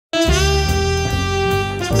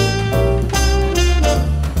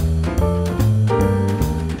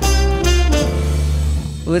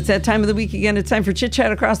Well, it's that time of the week again. It's time for Chit Chat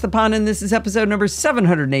Across the Pond, and this is episode number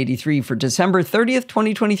 783 for December 30th,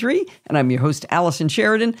 2023. And I'm your host, Alison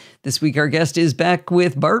Sheridan. This week, our guest is back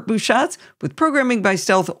with Bart Bouchat with Programming by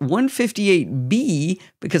Stealth 158B,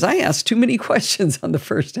 because I asked too many questions on the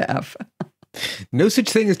first half. No such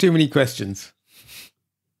thing as too many questions.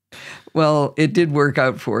 Well, it did work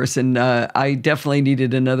out for us, and I definitely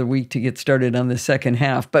needed another week to get started on the second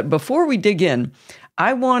half. But before we dig in,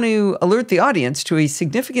 I want to alert the audience to a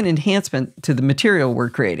significant enhancement to the material we're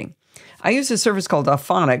creating. I use a service called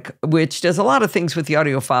Auphonic, which does a lot of things with the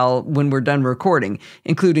audio file when we're done recording,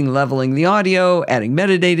 including leveling the audio, adding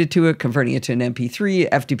metadata to it, converting it to an MP3,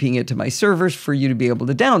 FTPing it to my servers for you to be able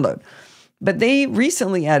to download. But they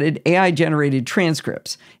recently added AI-generated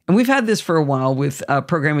transcripts. And we've had this for a while with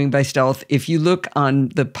Programming by Stealth. If you look on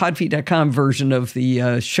the podfeed.com version of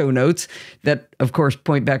the show notes, that, of course,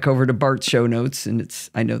 point back over to Bart's show notes. And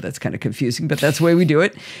I know that's kind of confusing, but that's the way we do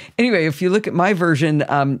it. Anyway, if you look at my version,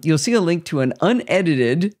 you'll see a link to an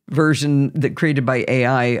unedited version that created by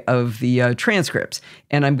AI of the transcripts.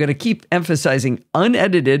 And I'm going to keep emphasizing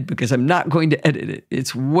unedited because I'm not going to edit it.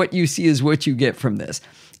 It's what you see is what you get from this.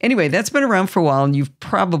 Anyway, that's been around for a while, and you've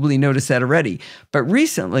probably noticed that already. But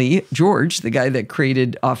recently, George, the guy that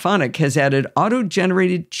created Auphonic, has added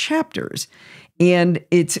auto-generated chapters. And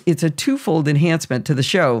it's a twofold enhancement to the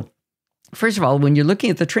show. First of all, when you're looking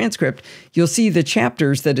at the transcript, you'll see the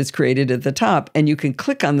chapters that it's created at the top, and you can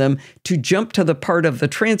click on them to jump to the part of the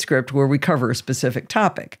transcript where we cover a specific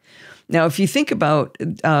topic. Now, if you think about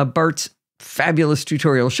Bart's fabulous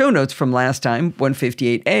tutorial show notes from last time,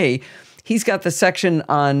 158A, he's got the section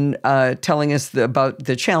on telling us about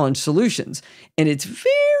the challenge solutions. And it's very,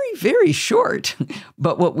 very short.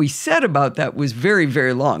 But what we said about that was very,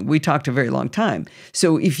 very long. We talked a very long time.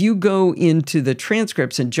 So if you go into the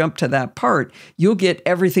transcripts and jump to that part, you'll get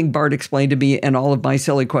everything Bart explained to me and all of my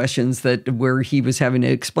silly questions where he was having to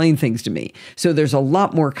explain things to me. So there's a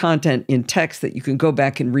lot more content in text that you can go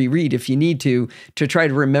back and reread if you need to try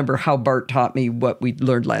to remember how Bart taught me what we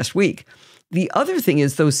learned last week. The other thing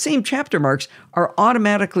is those same chapter marks are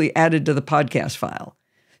automatically added to the podcast file.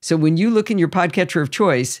 So when you look in your podcatcher of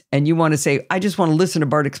choice and you want to say, I just want to listen to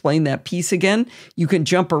Bart explain that piece again, you can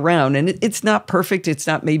jump around. And it's not perfect. It's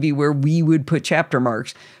not maybe where we would put chapter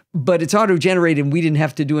marks, but it's auto-generated and we didn't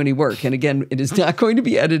have to do any work. And again, it is not going to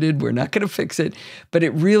be edited. We're not going to fix it. But it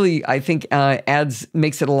really, I think,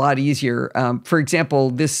 makes it a lot easier. For example,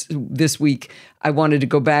 this week, I wanted to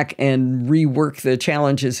go back and rework the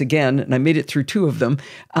challenges again, and I made it through 2 of them.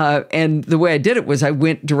 And the way I did it was I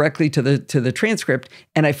went directly to the transcript,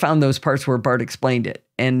 and I found those parts where Bart explained it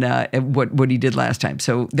and what he did last time.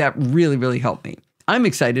 So that really, really helped me. I'm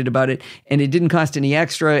excited about it, and it didn't cost any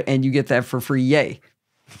extra, and you get that for free. Yay.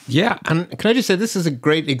 Yeah, and can I just say this is a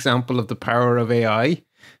great example of the power of AI,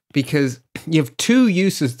 because you have 2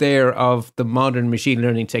 uses there of the modern machine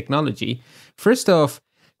learning technology. First off,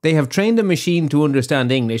 they have trained a machine to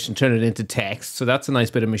understand English and turn it into text, so that's a nice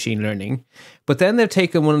bit of machine learning. But then they've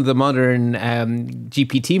taken one of the modern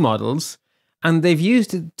GPT models, and they've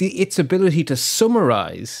used its ability to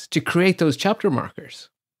summarize to create those chapter markers,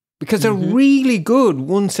 because they're really good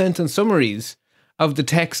one-sentence summaries of the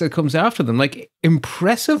text that comes after them, like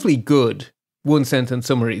impressively good one-sentence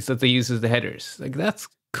summaries that they use as the headers. Like, that's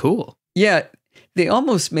cool. Yeah, they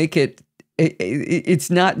almost make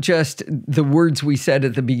it's not just the words we said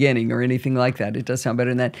at the beginning or anything like that. It does sound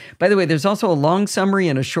better than that. By the way, there's also a long summary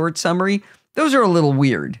and a short summary. Those are a little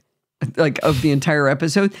weird, like of the entire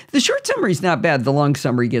episode. The short summary is not bad. The long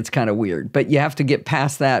summary gets kind of weird, but you have to get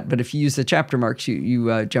past that. But if you use the chapter marks,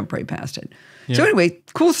 you jump right past it. Yeah. So anyway,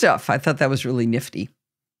 cool stuff. I thought that was really nifty.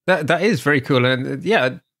 That is very cool. And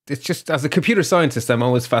yeah, it's just, as a computer scientist, I'm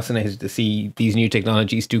always fascinated to see these new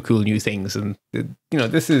technologies do cool new things. And,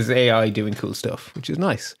 this is AI doing cool stuff, which is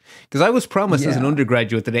nice. Because I was promised as an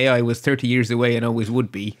undergraduate that AI was 30 years away and always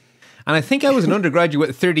would be. And I think I was an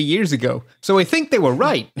undergraduate 30 years ago. So I think they were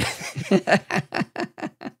right.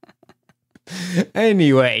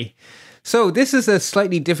 Anyway, so this is a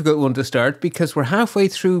slightly difficult one to start because we're halfway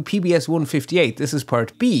through PBS 158. This is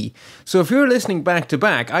part B. So if you're listening back to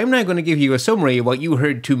back, I'm now going to give you a summary of what you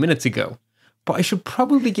heard 2 minutes ago. But I should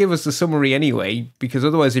probably give us the summary anyway, because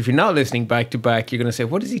otherwise, if you're not listening back to back, you're going to say,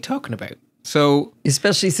 what is he talking about? So,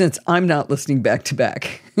 especially since I'm not listening back to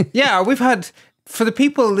back. Yeah, we've had... For the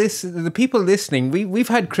people listening, we've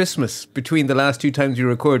had Christmas between the last 2 times we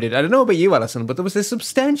recorded. I don't know about you, Alison, but there was a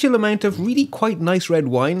substantial amount of really quite nice red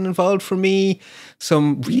wine involved for me.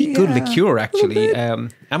 Some really good liqueur, actually.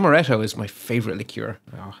 Amaretto is my favorite liqueur.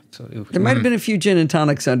 Oh, there might have been a few gin and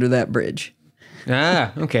tonics under that bridge.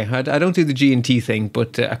 Okay. I don't do the G&T thing,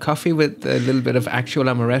 but a coffee with a little bit of actual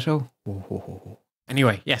amaretto.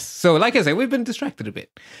 Anyway, yes. So like I say, we've been distracted a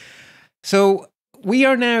bit. So we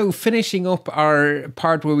are now finishing up our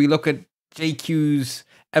part where we look at JQ's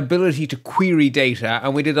ability to query data,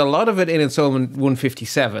 and we did a lot of it in installment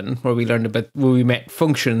 157, where we learned about where we met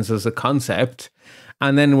functions as a concept,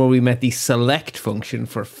 and then where we met the select function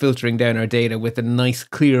for filtering down our data with a nice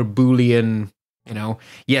clear Boolean,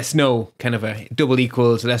 yes, no, kind of a double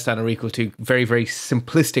equals, less than or equal to, very, very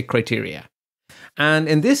simplistic criteria. And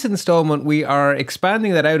in this installment, we are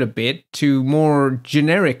expanding that out a bit to more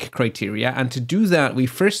generic criteria. And to do that, we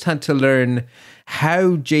first had to learn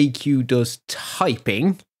how JQ does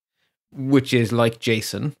typing, which is like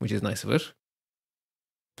JSON, which is nice of it.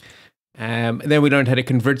 Then we learned how to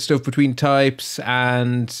convert stuff between types,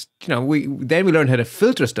 and we learned how to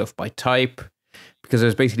filter stuff by type, because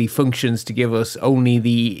there's basically functions to give us only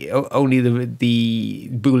the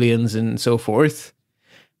booleans and so forth.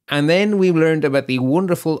 And then we learned about the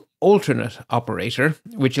wonderful alternate operator,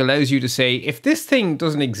 which allows you to say, if this thing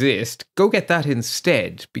doesn't exist, go get that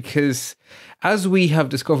instead. Because as we have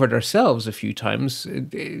discovered ourselves a few times,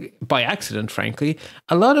 by accident, frankly,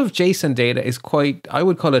 a lot of JSON data is quite, I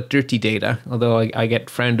would call it dirty data, although I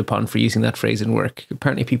get frowned upon for using that phrase in work.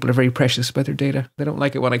 Apparently people are very precious about their data. They don't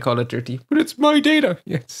like it when I call it dirty, but it's my data.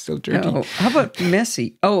 Yeah, it's still dirty. No. How about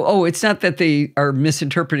messy? Oh, it's not that they are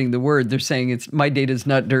misinterpreting the word. They're saying it's my data's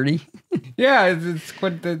not dirty. Yeah, it's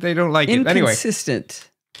quite, they don't like it. Anyway.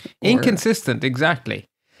 Inconsistent, exactly.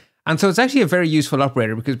 And so it's actually a very useful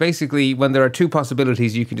operator, because basically when there are two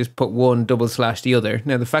possibilities, you can just put one double slash the other.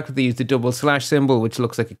 Now, the fact that they use the double slash symbol, which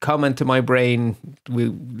looks like a comment to my brain,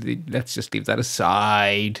 let's just leave that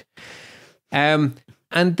aside. And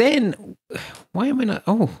then, why am I not?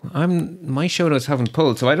 My show notes haven't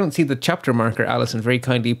pulled, so I don't see the chapter marker Alison very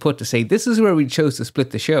kindly put to say this is where we chose to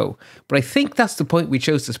split the show. But I think that's the point we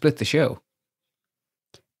chose to split the show.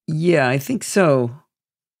 Yeah, I think so.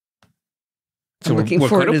 So I'm looking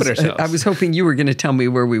forward. I was hoping you were going to tell me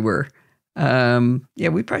where we were. Yeah,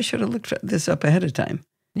 we probably should have looked this up ahead of time.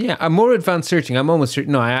 Yeah, I'm more advanced searching. I'm almost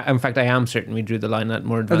certain. No, in fact, I am certain we drew the line at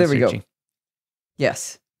more advanced searching. There we go.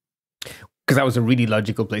 Yes. Because that was a really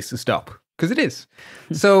logical place to stop. Because it is.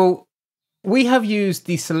 So we have used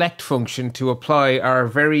the select function to apply our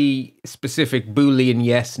very specific Boolean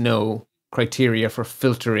yes-no criteria for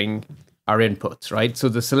filtering our inputs, right? So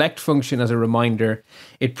the select function, as a reminder,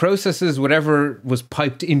 it processes whatever was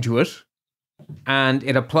piped into it, and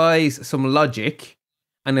it applies some logic.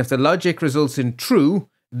 And if the logic results in true,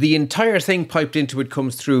 the entire thing piped into it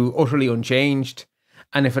comes through utterly unchanged.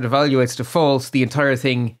 And if it evaluates to false, the entire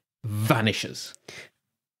thing vanishes.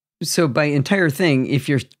 So by entire thing, if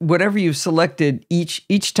you're whatever you've selected,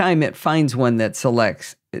 each time it finds one that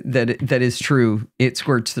selects that is true, it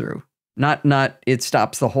squirts through. Not it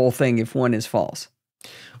stops the whole thing if one is false.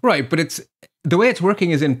 Right, but it's the way it's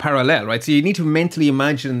working is in parallel, right? So you need to mentally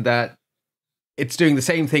imagine that it's doing the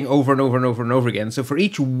same thing over and over and over and over again. So for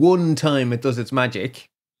each one time it does its magic,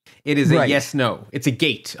 it is a yes-no. It's a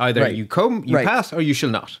gate. Either you come, you pass, or you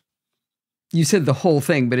shall not. You said the whole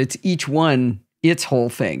thing, but it's each one, its whole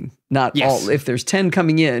thing, not all. If there's 10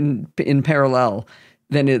 coming in parallel,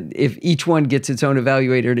 then if each one gets its own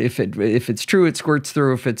evaluator, if it's true, it squirts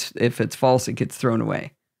through. If it's false, it gets thrown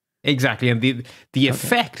away. Exactly, and the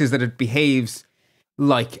effect is that it behaves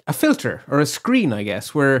like a filter or a screen, I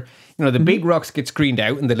guess, where the big rocks get screened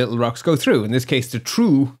out and the little rocks go through. In this case, the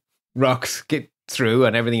true rocks get through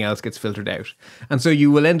and everything else gets filtered out. And so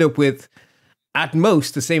you will end up with, at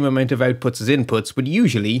most, the same amount of outputs as inputs, but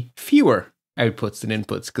usually fewer outputs than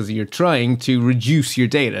inputs, because you're trying to reduce your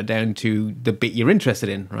data down to the bit you're interested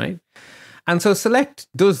in, right? And so select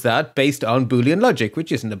does that based on Boolean logic,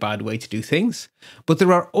 which isn't a bad way to do things. But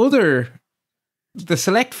there are the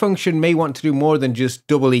select function may want to do more than just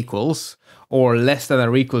double equals, or less than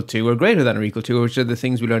or equal to, or greater than or equal to, which are the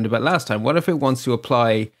things we learned about last time. What if it wants to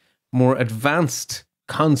apply more advanced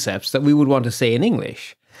concepts that we would want to say in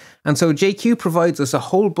English? And so JQ provides us a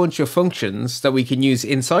whole bunch of functions that we can use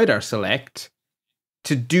inside our select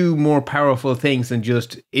to do more powerful things than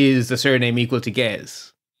just, is the surname equal to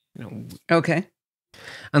Gez? Okay.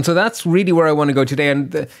 And so that's really where I want to go today.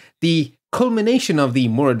 And the culmination of the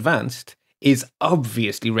more advanced is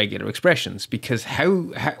obviously regular expressions, because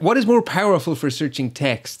what is more powerful for searching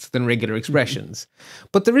text than regular expressions?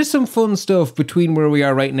 But there is some fun stuff between where we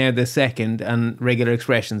are right now, the second, and regular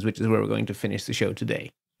expressions, which is where we're going to finish the show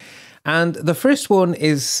today. And the first one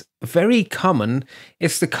is very common.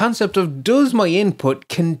 It's the concept of, does my input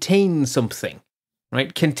contain something?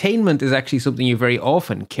 Right? Containment is actually something you very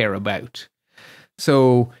often care about.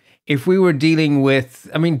 So if we were dealing with,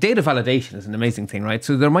 I mean, data validation is an amazing thing, right?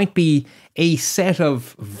 So there might be a set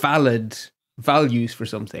of valid values for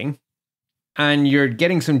something, and you're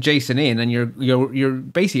getting some JSON in, and you're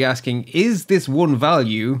basically asking, is this one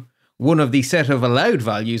value one of the set of allowed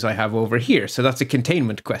values I have over here? So that's a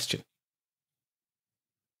containment question.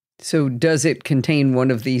 So does it contain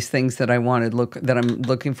one of these things that I'm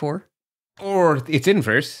looking for? Or its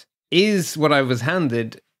inverse, is what I was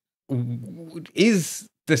handed, is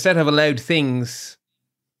the set of allowed things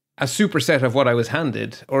a superset of what I was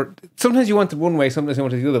handed? Or sometimes you want it one way, sometimes you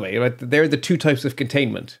want it the other way. Right? They're the two types of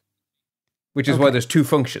containment, which is why there's two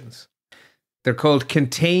functions. They're called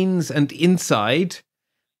contains and inside,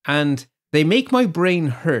 and they make my brain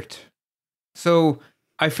hurt. So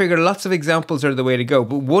I figure lots of examples are the way to go,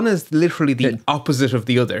 but one is literally the opposite of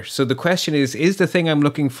the other. So the question is the thing I'm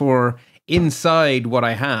looking for inside what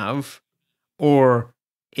I have, or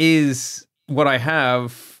is what I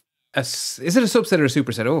have, is it a subset or a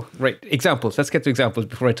superset? Oh, right. Examples. Let's get to examples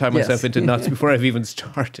before I tie myself into knots before I've even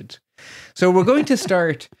started. So we're going to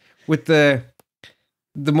start with the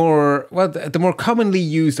more commonly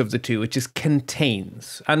used of the two, which is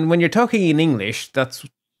contains. And when you're talking in English, that's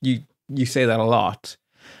you say that a lot.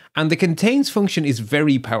 And the contains function is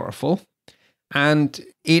very powerful, and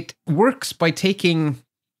it works by taking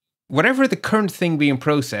whatever the current thing being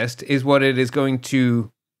processed is what it is going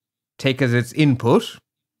to take as its input,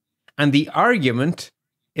 and the argument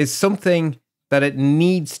is something that it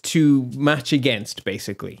needs to match against,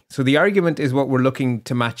 basically. So the argument is what we're looking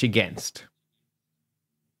to match against.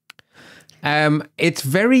 It's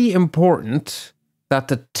very important that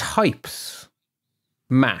the types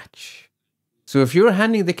match. So if you're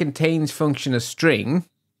handing the contains function a string,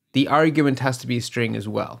 the argument has to be a string as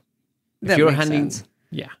well. That makes sense.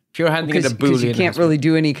 Yeah. If you're handing it a Boolean, you can't really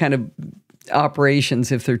do any kind of operations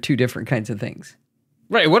if they're two different kinds of things.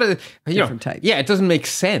 Right. What are different types? Yeah, it doesn't make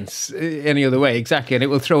sense any other way. Exactly. And it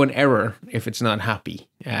will throw an error if it's not happy.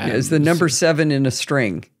 Is the number 7 in a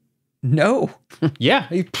string? No. Yeah.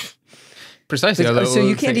 Precisely. So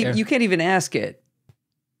you can't even ask it.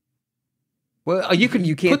 Well, you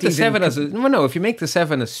can't put the 7 as a... No, if you make the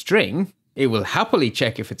 7 a string, it will happily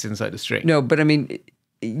check if it's inside a string. No, but I mean,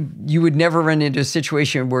 you would never run into a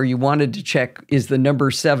situation where you wanted to check, is the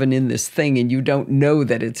number 7 in this thing, and you don't know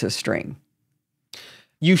that it's a string.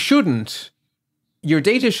 You shouldn't. Your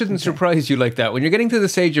data shouldn't surprise you like that. When you're getting to the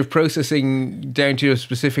stage of processing down to a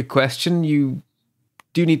specific question, you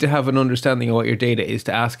do need to have an understanding of what your data is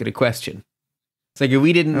to ask it a question. It's like if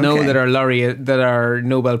we didn't know that our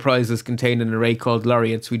Nobel Prizes contained an array called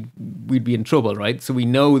laureates, we'd be in trouble, right? So we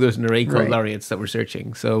know there's an array called laureates that we're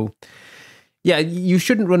searching. So yeah, you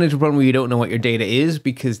shouldn't run into a problem where you don't know what your data is,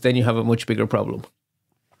 because then you have a much bigger problem.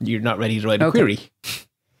 You're not ready to write a query.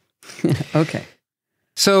 Okay.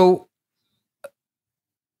 So,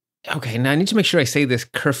 now I need to make sure I say this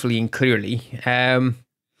carefully and clearly.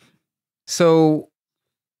 So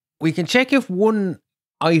we can check if one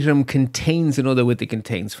item contains another with the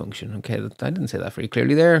contains function. Okay, I didn't say that very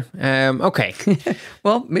clearly there. Okay.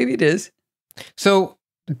 Well, maybe it is. So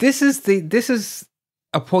this is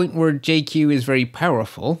a point where JQ is very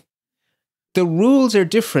powerful. The rules are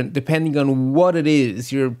different depending on what it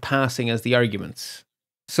is you're passing as the arguments.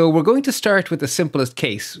 So we're going to start with the simplest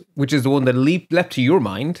case, which is the one that leapt to your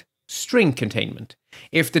mind: string containment.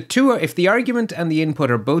 If the argument and the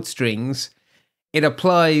input are both strings, it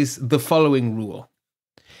applies the following rule.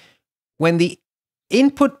 When the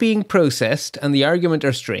input being processed and the argument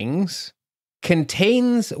are strings,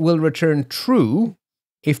 contains will return true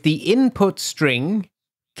if the input string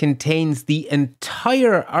contains the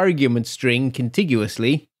entire argument string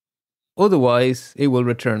contiguously. Otherwise, it will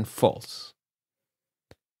return false.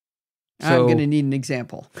 I'm going to need an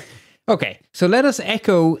example. Okay, so let us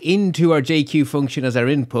echo into our JQ function as our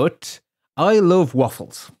input, I love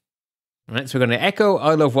waffles. All right, so we're going to echo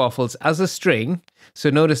I love waffles as a string.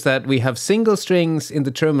 So notice that we have single strings in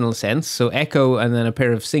the terminal sense. So echo and then a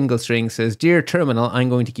pair of single strings says, dear terminal, I'm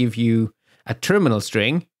going to give you a terminal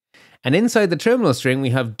string. And inside the terminal string,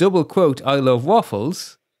 we have double quote I love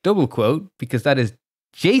waffles, double quote, because that is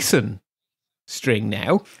JSON string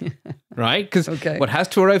now, right? Because what has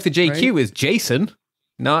to arrive to JQ is JSON,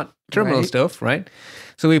 not terminal stuff, right?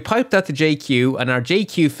 So we pipe that to JQ, and our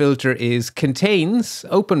JQ filter is contains,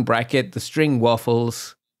 open bracket, the string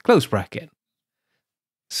waffles, close bracket.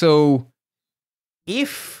 So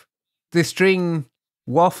if the string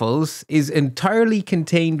waffles is entirely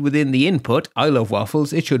contained within the input, I love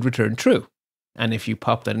waffles, it should return true. And if you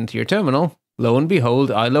pop that into your terminal, lo and behold,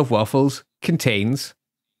 I love waffles contains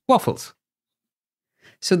waffles.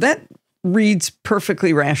 So that reads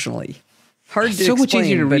perfectly rationally. Hard to so explain, much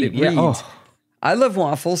easier to but read. it reads. Yeah. Oh. I love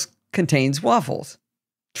waffles contains waffles.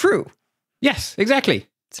 True. Yes, exactly.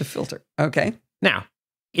 It's a filter. Okay. Now,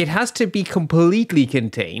 it has to be completely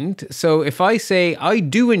contained. So if I say, I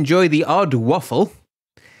do enjoy the odd waffle,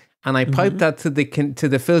 and I pipe that to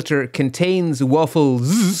the filter contains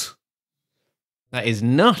waffles, that is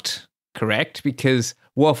not correct because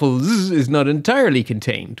waffles is not entirely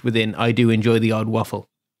contained within I do enjoy the odd waffle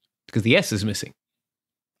because the S is missing.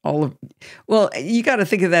 Well, you got to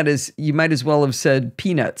think of that as you might as well have said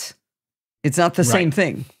peanuts. It's not the same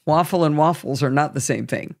thing. Waffle and waffles are not the same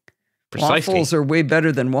thing. Precisely. Waffles are way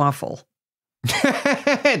better than waffle.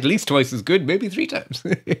 At least twice as good, maybe 3 times.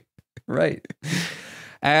 Right.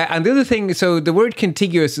 And the other thing, so the word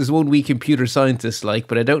contiguous is one we computer scientists like,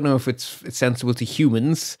 but I don't know if it's sensible to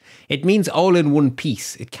humans. It means all in one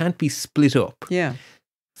piece. It can't be split up. Yeah.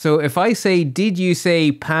 So if I say, did you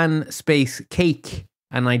say pan space cake?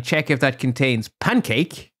 And I check if that contains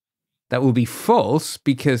pancake, that will be false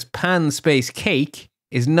because pan space cake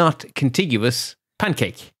is not contiguous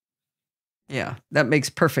pancake. Yeah, that makes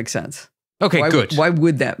perfect sense. Okay, good. Why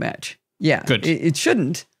would that match? Yeah, good. It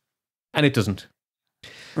shouldn't. And it doesn't.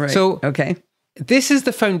 Right. So, okay. This is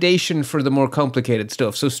the foundation for the more complicated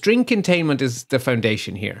stuff. So string containment is the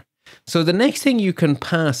foundation here. So the next thing you can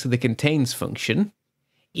pass to the contains function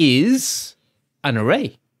is an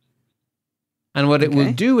array. And what it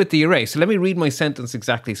will do with the array. So let me read my sentence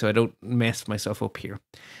exactly so I don't mess myself up here.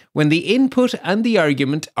 When the input and the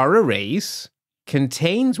argument are arrays,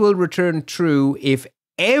 contains will return true if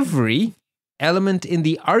every element in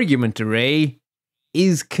the argument array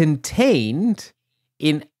is contained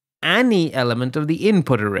in any element of the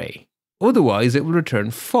input array. Otherwise, it will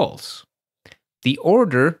return false. The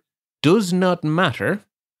order does not matter,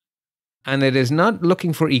 and it is not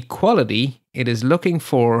looking for equality, it is looking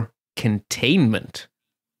for containment.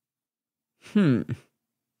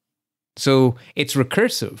 So it's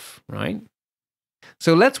recursive, right?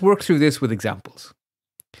 So let's work through this with examples.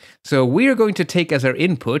 So we are going to take as our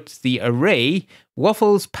input the array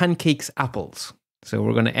waffles, pancakes, apples. So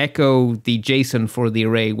we're going to echo the JSON for the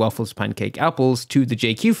array waffles, pancake, apples to the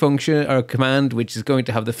JQ function or command, which is going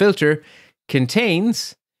to have the filter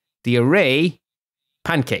contains the array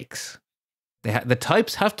pancakes. The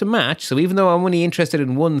types have to match. So even though I'm only interested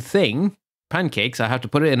in one thing, pancakes, I have to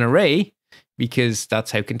put it in an array because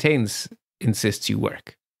that's how contains insists you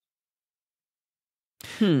work.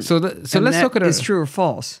 So let's look at it. Is true or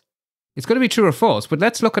false? It's going to be true or false, but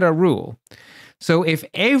let's look at our rule. So if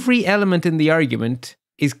every element in the argument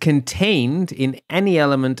is contained in any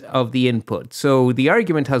element of the input, so the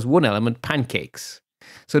argument has one element, pancakes.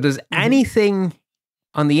 So does anything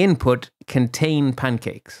on the input contain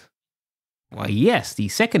pancakes? Why, yes, the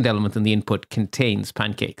second element in the input contains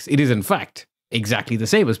pancakes. It is, in fact, exactly the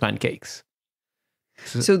same as pancakes.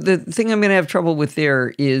 So the thing I'm going to have trouble with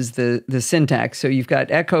there is the syntax. So you've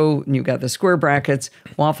got echo, and you've got the square brackets,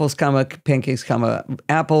 waffles, comma, pancakes, comma,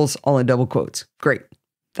 apples, all in double quotes. Great.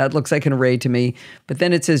 That looks like an array to me. But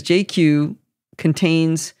then it says JQ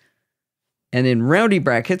contains, and in roundy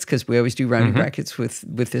brackets, because we always do roundy brackets with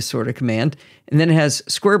this sort of command, and then it has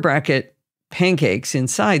square bracket pancakes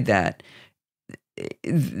inside that.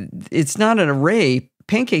 It's not an array.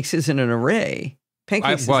 Pancakes isn't an array.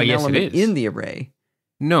 Pancakes is an element in the array.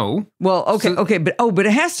 No. Well, okay, but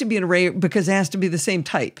it has to be an array because it has to be the same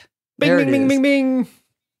type. Bing, bing, bing, bing, bing.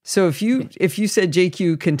 So if you said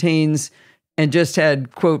JQ contains and just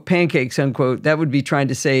had quote pancakes unquote, that would be trying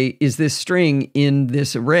to say, is this string in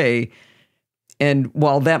this array? And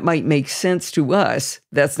while that might make sense to us,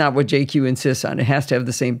 that's not what JQ insists on. It has to have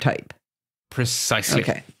the same type. Precisely.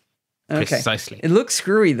 Okay. Precisely. It looks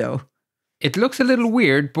screwy though. It looks a little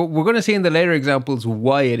weird, but we're going to see in the later examples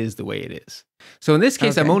why it is the way it is. So in this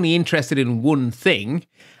case, I'm only interested in one thing.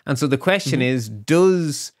 And so the question is,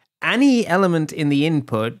 does any element in the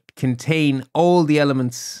input contain all the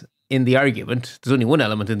elements in the argument? There's only one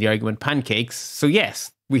element in the argument, pancakes. So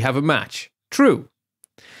yes, we have a match. True.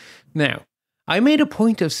 Now, I made a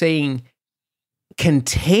point of saying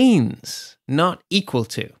contains, not equal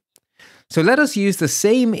to. So let us use the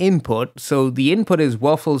same input. So the input is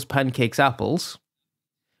waffles, pancakes, apples.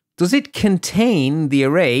 Does it contain the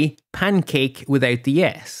array pancake without the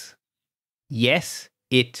S? Yes,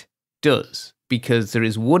 it does, because there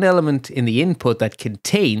is one element in the input that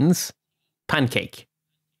contains pancake.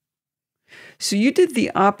 So you did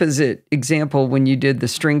the opposite example when you did the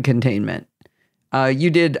string containment. You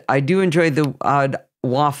did, I do enjoy the odd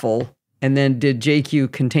waffle, and then did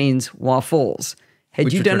JQ contains waffles.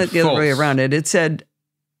 Had you done it the other way around, it said,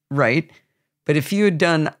 right. But if you had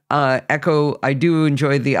done echo, I do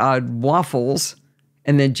enjoy the odd waffles,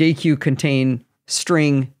 and then JQ contain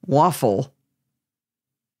string waffle,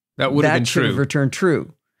 that would have been should true. have returned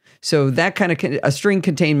true. So that kind of a string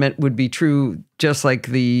containment would be true, just like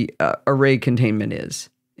the array containment is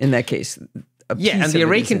in that case. Yeah, and the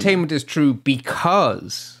array containment is true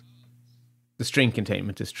because the string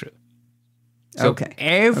containment is true. So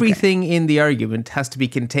everything in the argument has to be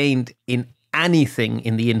contained in anything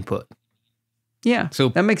in the input. Yeah, so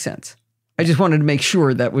that makes sense. I just wanted to make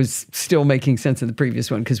sure that was still making sense in the previous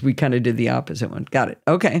one because we kind of did the opposite one. Got it.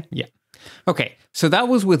 Okay. Yeah. Okay, so that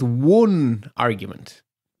was with one argument.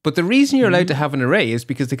 But the reason you're allowed to have an array is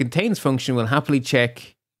because the contains function will happily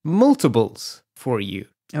check multiples for you.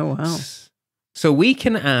 Oh, wow. So we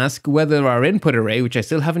can ask whether our input array, which I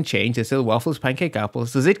still haven't changed, is still waffles, pancake,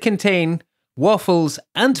 apples, does it contain waffles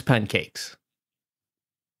and pancakes?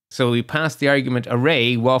 So we pass the argument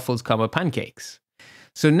array waffles, comma, pancakes.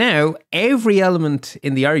 So now every element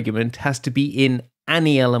in the argument has to be in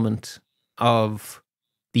any element of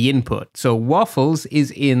the input. So waffles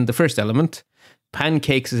is in the first element,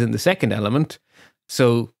 pancakes is in the second element.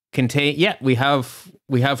 So contain, yeah, we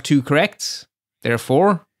have two corrects,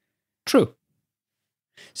 therefore true.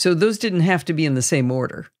 So those didn't have to be in the same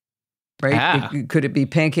order, right? Could it be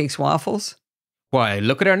pancakes, waffles? Why,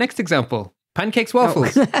 look at our next example. Pancakes,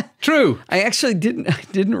 waffles. Oh. True. I actually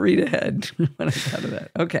didn't read ahead when I thought of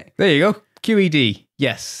that. Okay. There you go. QED.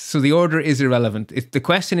 Yes. So the order is irrelevant. The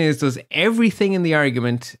question is, does everything in the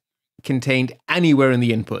argument contained anywhere in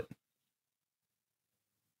the input?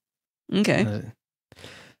 Okay.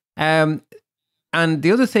 And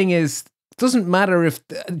the other thing is, it doesn't matter if,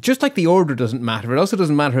 just like the order doesn't matter, it also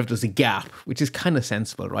doesn't matter if there's a gap, which is kind of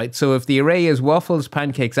sensible, right? So if the array is waffles,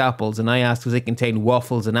 pancakes, apples, and I ask, does it contain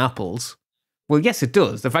waffles and apples? Well, yes, it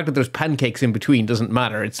does. The fact that there's pancakes in between doesn't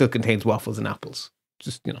matter. It still contains waffles and apples.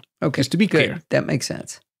 Just, just to be clear. That makes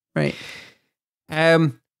sense. Right.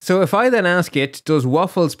 So if I then ask it, does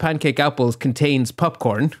waffles, pancake, apples contains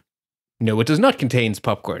popcorn? No, it does not contain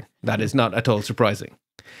popcorn. That is not at all surprising.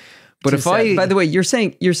 But if by the way, you're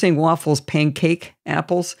saying waffles, pancake,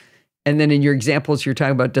 apples, and then in your examples, you're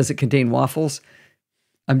talking about, does it contain waffles?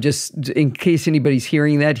 I'm just, in case anybody's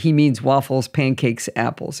hearing that, he means waffles, pancakes,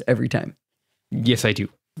 apples every time. Yes, I do.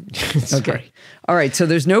 Okay. All right. So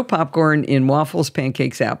there's no popcorn in waffles,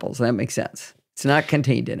 pancakes, apples. That makes sense. It's not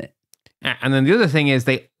contained in it. And then the other thing is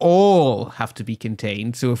they all have to be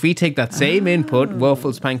contained. So if we take that same input,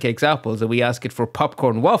 waffles, pancakes, apples, and we ask it for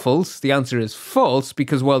popcorn waffles, the answer is false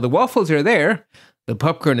because while the waffles are there, the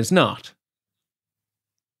popcorn is not.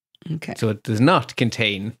 Okay. So it does not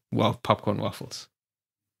contain popcorn waffles.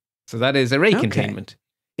 So that is array containment.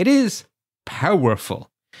 It is powerful.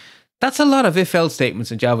 That's a lot of if-else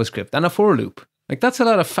statements in JavaScript and a for loop. Like that's a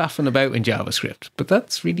lot of faffing about in JavaScript, but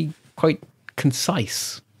that's really quite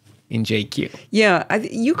concise in JQ. Yeah,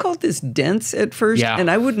 you called this dense at first, and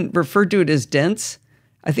I wouldn't refer to it as dense.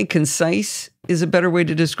 I think concise is a better way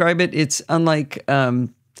to describe it. It's unlike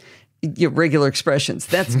regular expressions.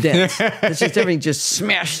 That's dense. It's just everything just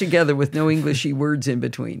smashed together with no Englishy words in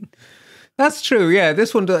between. That's true. Yeah,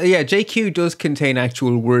 this one does. Yeah, JQ does contain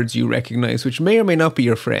actual words you recognize, which may or may not be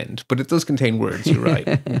your friend, but it does contain words. You're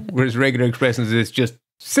right. Whereas regular expressions is just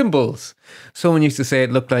symbols. Someone used to say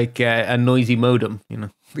it looked like a noisy modem.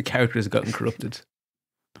 The characters have gotten corrupted.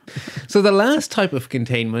 So the last type of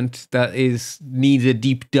containment that needs a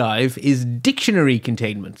deep dive is dictionary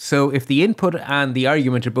containment. So if the input and the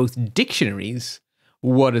argument are both dictionaries,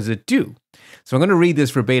 what does it do? So I'm going to read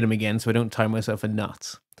this verbatim again so I don't tie myself in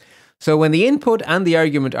knots. So when the input and the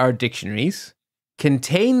argument are dictionaries,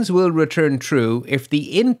 contains will return true if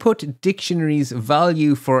the input dictionary's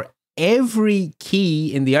value for every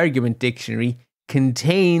key in the argument dictionary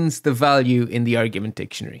contains the value in the argument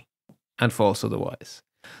dictionary, and false otherwise.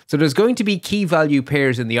 So there's going to be key value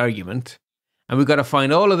pairs in the argument, and we've got to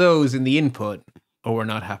find all of those in the input, or we're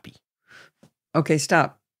not happy. Okay,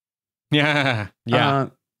 stop. Yeah.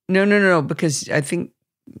 No, because I think,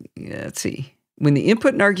 let's see. When the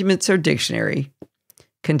input and arguments are dictionary,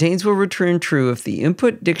 contains will return true if the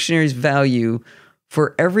input dictionary's value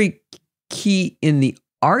for every key in the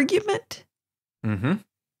argument? Mm-hmm.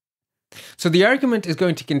 So the argument is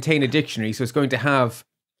going to contain a dictionary, so it's going to have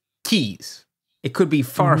keys. It could be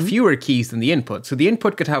far fewer keys than the input. So the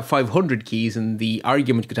input could have 500 keys and the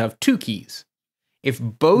argument could have 2 keys. If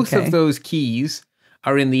both of those keys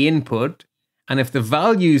are in the input, and if the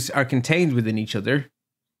values are contained within each other,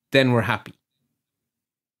 then we're happy.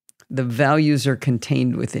 The values are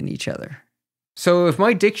contained within each other. So if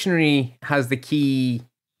my dictionary has the key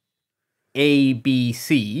A, B,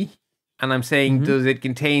 C, and I'm saying, does it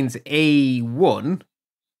contains A1?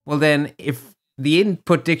 Well, then if the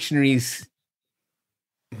input dictionary's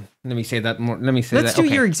Let me say that more. Let me say Let's that. do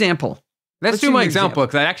your example. Let's do my example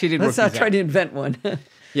because I actually did. Let's not try to invent one.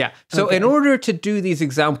 Yeah. So in order to do these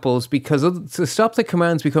examples, to stop the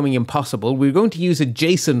commands becoming impossible, we're going to use a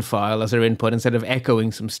JSON file as our input instead of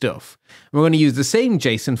echoing some stuff. We're going to use the same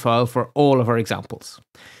JSON file for all of our examples.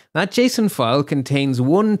 That JSON file contains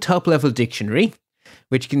one top-level dictionary,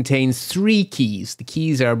 which contains 3 keys. The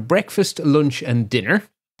keys are breakfast, lunch, and dinner.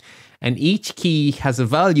 And each key has a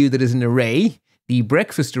value that is an array. The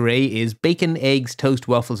breakfast array is bacon, eggs, toast,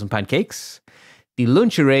 waffles, and pancakes. The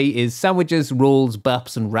lunch array is sandwiches, rolls,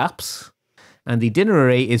 baps, and wraps. And the dinner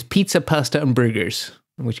array is pizza, pasta, and burgers,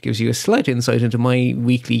 which gives you a slight insight into my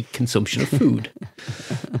weekly consumption of food.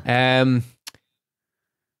 And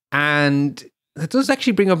that does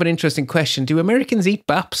actually bring up an interesting question. Do Americans eat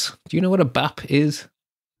baps? Do you know what a bap is?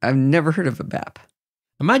 I've never heard of a bap.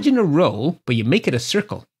 Imagine a roll, but you make it a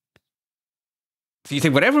circle. So you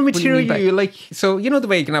take whatever material you like. So you know the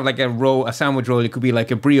way you can have like a sandwich roll. It could be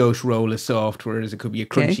like a brioche roll is soft, whereas it could be a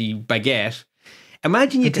crunchy baguette.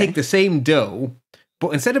 Imagine you take the same dough, but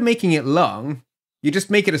instead of making it long, you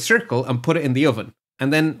just make it a circle and put it in the oven.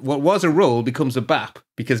 And then what was a roll becomes a bap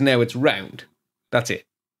because now it's round. That's it.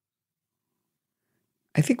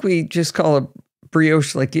 I think we just call a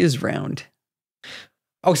brioche like is round.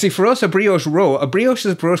 Oh, see, for us, a brioche is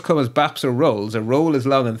supposed to come as baps or rolls. A roll is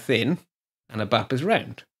long and thin. And a bap is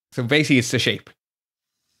round. So basically it's the shape.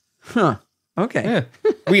 Huh. Okay.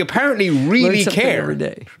 Yeah. We apparently really care. Every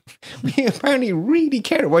day. We apparently really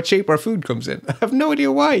care what shape our food comes in. I have no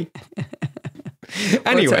idea why.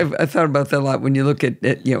 Anyway. I thought about that a lot when you look at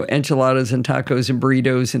enchiladas and tacos and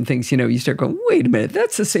burritos and things, you start going, wait a minute,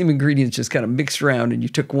 that's the same ingredients just kind of mixed around and you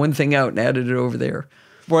took one thing out and added it over there.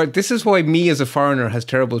 Well, this is why me as a foreigner has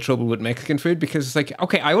terrible trouble with Mexican food because it's like,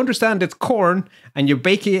 okay, I understand it's corn and you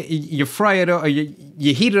bake it, you fry it, or you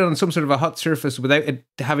heat it on some sort of a hot surface without it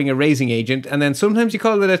having a raising agent. And then sometimes you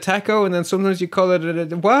call it a taco and then sometimes you call it a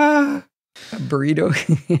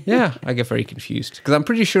burrito. Yeah, I get very confused because I'm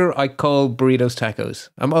pretty sure I call burritos tacos.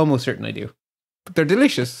 I'm almost certain I do. But they're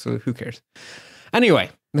delicious, so who cares?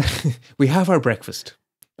 Anyway, we have our breakfast.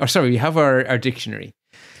 We have our dictionary.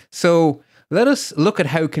 So let us look at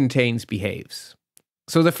how contains behaves.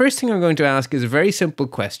 So the first thing I'm going to ask is a very simple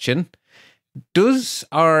question. Does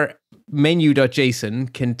our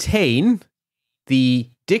menu.json contain the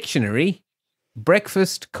dictionary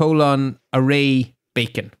breakfast : array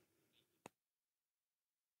bacon?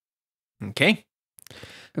 Okay.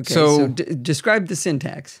 So describe the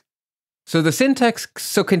syntax. So the syntax,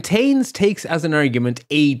 contains takes as an argument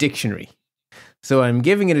a dictionary. So I'm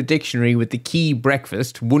giving it a dictionary with the key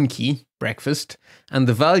breakfast, one key, breakfast, and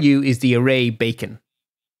the value is the array bacon.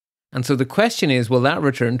 And so the question is, will that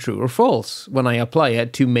return true or false when I apply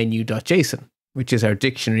it to menu.json, which is our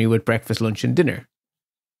dictionary with breakfast, lunch, and dinner?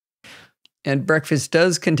 And breakfast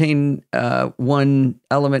does contain one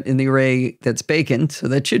element in the array that's bacon, so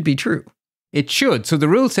that should be true. It should. So the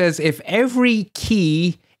rule says if every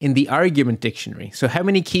key in the argument dictionary, so how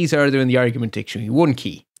many keys are there in the argument dictionary? One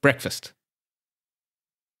key, breakfast.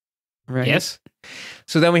 Right. Yes.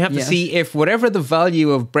 So then we have to see if whatever the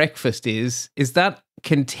value of breakfast is that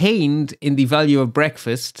contained in the value of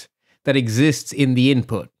breakfast that exists in the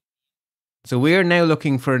input. So we are now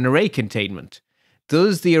looking for an array containment.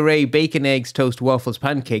 Does the array bacon, eggs, toast, waffles,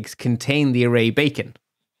 pancakes contain the array bacon?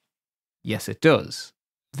 Yes, it does.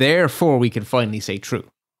 Therefore, we can finally say true.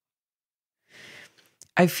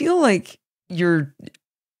 I feel like you're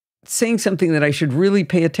saying something that I should really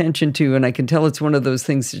pay attention to, and I can tell it's one of those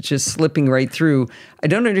things that's just slipping right through. I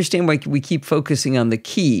don't understand why we keep focusing on the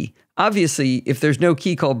key. Obviously, if there's no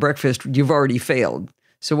key called breakfast, you've already failed.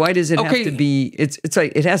 So why does it have to be? It's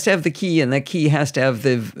like it has to have the key, and that key has to have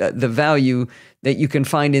the value that you can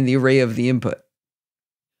find in the array of the input.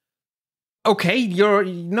 Okay, you're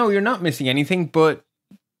not missing anything, but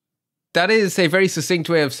that is a very succinct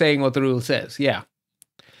way of saying what the rule says. Yeah.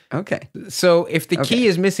 Okay. So if the key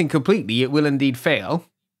is missing completely, it will indeed fail.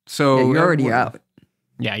 So you're already out.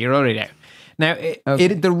 Yeah, you're already out. Now,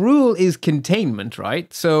 the rule is containment,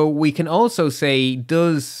 right? So we can also say,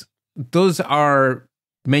 does our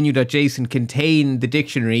menu.json contain the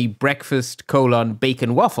dictionary breakfast :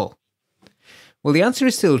 bacon waffle? Well, the answer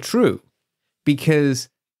is still true because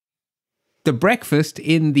the breakfast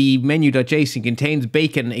in the menu.json contains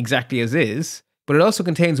bacon exactly as is, but it also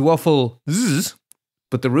contains waffles.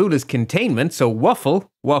 But the rule is containment, so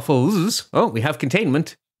waffles. Oh, we have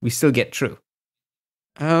containment. We still get true.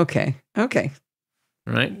 Okay.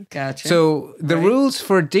 Right? Gotcha. So the rules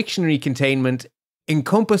for dictionary containment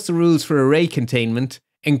encompass the rules for array containment,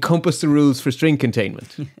 encompass the rules for string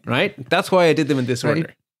containment, right? That's why I did them in this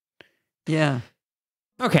order. Yeah.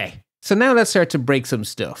 Okay, so now let's start to break some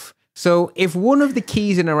stuff. So if one of the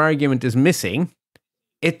keys in our argument is missing,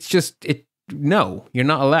 no, you're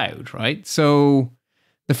not allowed, right? So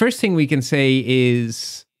the first thing we can say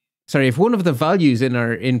is, if one of the values in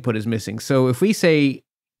our input is missing. So if we say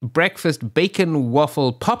breakfast, bacon,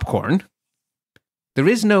 waffle, popcorn, there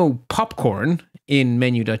is no popcorn in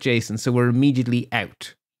menu.json, so we're immediately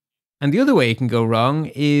out. And the other way it can go wrong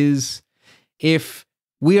is if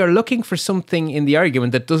we are looking for something in the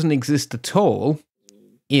argument that doesn't exist at all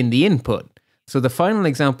in the input. So the final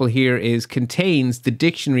example here is contains the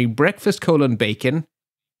dictionary breakfast bacon,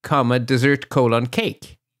 dessert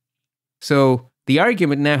cake. So the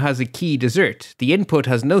argument now has a key dessert. The input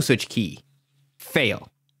has no such key. Fail.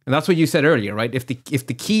 And that's what you said earlier, right? If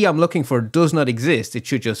the key I'm looking for does not exist, it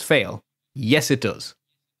should just fail. Yes, it does.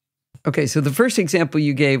 Okay, so the first example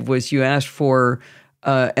you gave was you asked for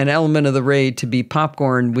an element of the array to be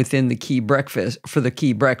popcorn within the key breakfast for the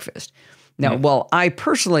key breakfast. Now, while I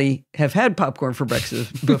personally have had popcorn for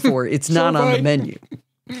breakfast before, it's not on the menu.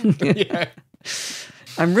 Yeah.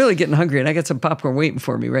 I'm really getting hungry, and I got some popcorn waiting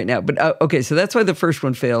for me right now. But okay, so that's why the first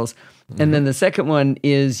one fails. And then the second one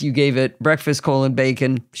is you gave it breakfast,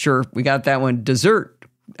 bacon. Sure, we got that one. Dessert,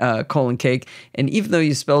 cake. And even though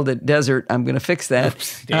you spelled it desert, I'm going to fix that.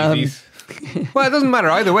 Oops, daisies. Well, it doesn't matter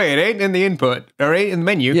either way. It ain't in the input or ain't in the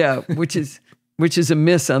menu. Yeah, which is a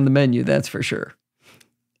miss on the menu, that's for sure.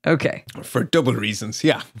 Okay. For double reasons,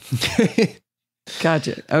 yeah.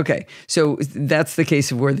 Gotcha. Okay. So that's the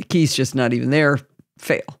case of where the key's just not even there.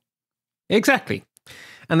 Fail. Exactly.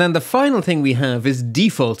 And then the final thing we have is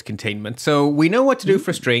default containment. So we know what to do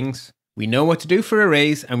for strings, we know what to do for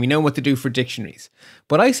arrays, and we know what to do for dictionaries.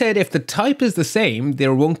 But I said if the type is the same,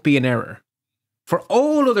 there won't be an error. For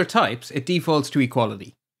all other types, it defaults to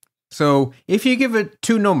equality. So if you give it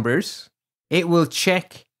two numbers, it will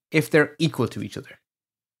check if they're equal to each other.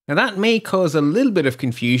 Now that may cause a little bit of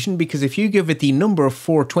confusion because if you give it the number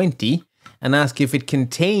 420 and ask if it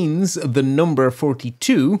contains the number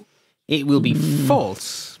 42, it will be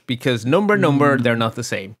false because number, they're not the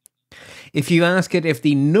same. If you ask it if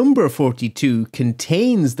the number 42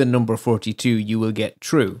 contains the number 42, you will get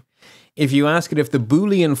true. If you ask it if the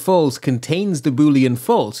Boolean false contains the Boolean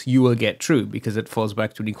false, you will get true because it falls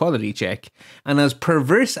back to an equality check. And as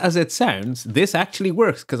perverse as it sounds, this actually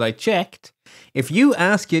works because I checked. If you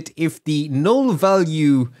ask it if the null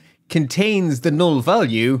value contains the null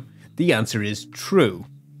value, the answer is true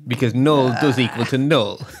because null does equal to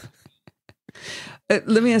null.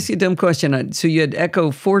 Let me ask you a dumb question. So you had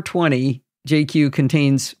echo 420, JQ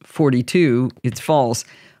contains 42, it's false.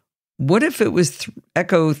 What if it was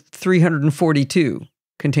echo 342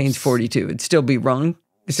 contains 42? It'd still be wrong?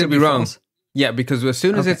 It'd still be wrong. Yeah, because as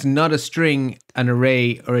soon as it's not a string, an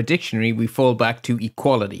array, or a dictionary, we fall back to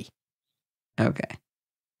equality. Okay.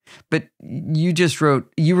 But you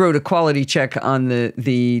wrote equality check on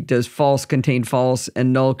the does false contain false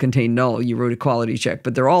and null contain null. You wrote equality check,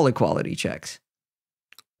 but they're all equality checks.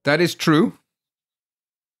 That is true.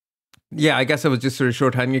 Yeah, I guess I was just sort of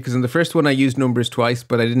shorthanding it because in the first one I used numbers twice,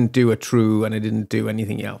 but I didn't do a true and I didn't do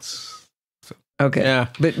anything else. So, okay. Yeah.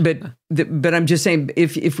 But I'm just saying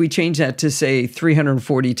if we change that to say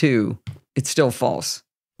 342, it's still false.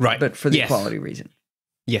 Right. But for the equality reason.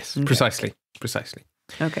 Yes, okay. Precisely.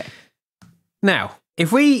 Okay. Now,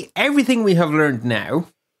 everything we have learned now,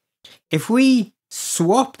 if we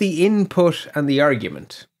swap the input and the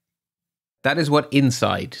argument, that is what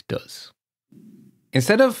inside does.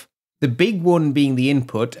 Instead of the big one being the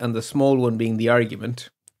input and the small one being the argument,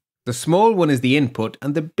 the small one is the input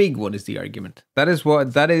and the big one is the argument. That is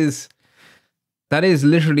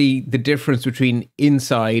literally the difference between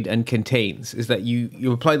inside and contains, is that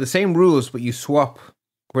you apply the same rules, but you swap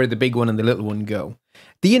where the big one and the little one go.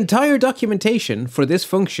 The entire documentation for this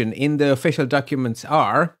function in the official documents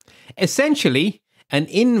are essentially an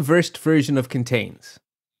inversed version of contains.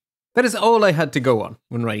 That is all I had to go on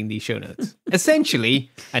when writing these show notes. Essentially,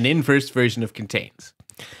 an inverse version of contains.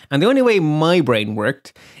 And the only way my brain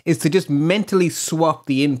worked is to just mentally swap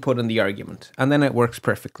the input and the argument, and then it works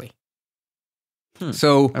perfectly.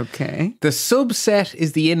 So, the subset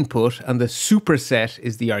is the input, and the superset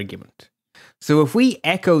is the argument. So if we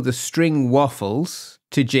echo the string waffles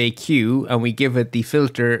to JQ, and we give it the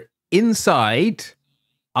filter inside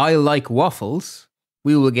I like waffles,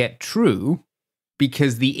 we will get true,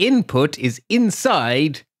 because the input is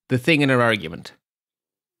inside the thing in our argument.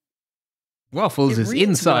 Waffles is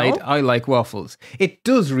inside I like waffles. It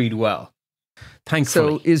does read well,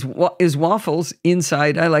 thankfully. So is waffles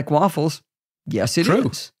inside I like waffles? Yes, it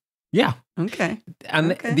is. Yeah. Okay.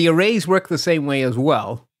 And the arrays work the same way as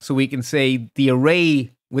well. So we can say the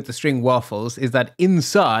array with the string waffles is that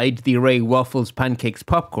inside the array waffles, pancakes,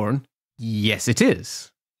 popcorn, yes, it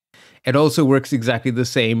is. It also works exactly the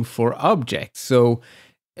same for objects. So,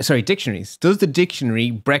 sorry, dictionaries. Does the dictionary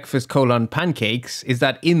breakfast pancakes, is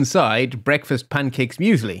that inside breakfast, pancakes,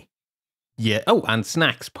 muesli? Yeah. Oh, and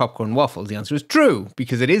snacks, popcorn, waffles. The answer is true,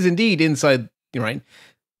 because it is indeed inside, right?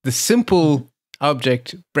 The simple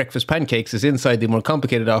object breakfast pancakes is inside the more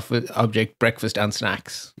complicated object breakfast and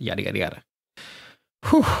snacks. Yada, yada, yada.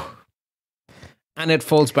 Whew. And it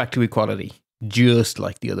falls back to equality, just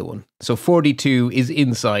like the other one. So 42 is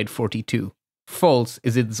inside 42. False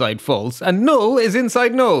is inside false. And null is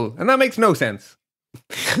inside null. And that makes no sense.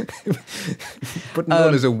 But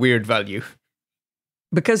null is a weird value.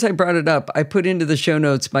 Because I brought it up, I put into the show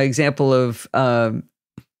notes my example of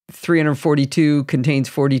 342 contains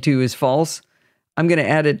 42 is false. I'm going to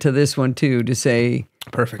add it to this one too to say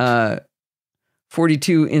perfect.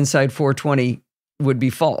 42 inside 420 would be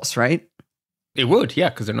false, right? It would, yeah,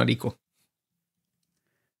 because they're not equal.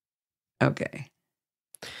 Okay.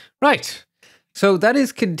 Right. So that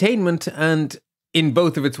is containment, and in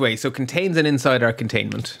both of its ways. So contains and inside are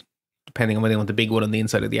containment, depending on whether you want the big one on the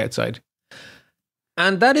inside or the outside.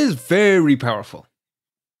 And that is very powerful.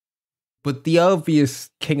 But the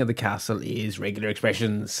obvious king of the castle is regular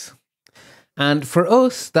expressions. And for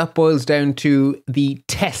us, that boils down to the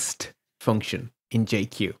test function in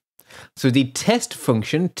JQ. So the test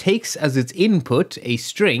function takes as its input a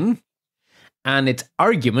string, and its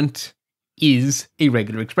argument is a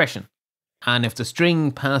regular expression. And if the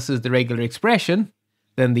string passes the regular expression,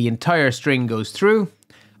 then the entire string goes through.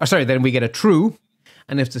 Or sorry, then we get a true.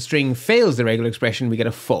 And if the string fails the regular expression, we get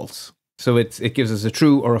a false. So it gives us a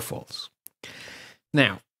true or a false.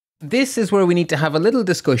 Now, this is where we need to have a little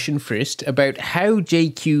discussion first about how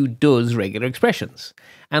JQ does regular expressions.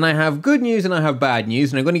 And I have good news and I have bad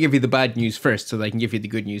news, and I'm going to give you the bad news first so that I can give you the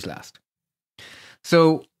good news last.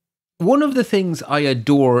 So one of the things I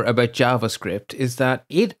adore about JavaScript is that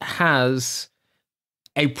it has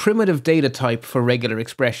a primitive data type for regular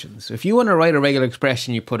expressions. If you want to write a regular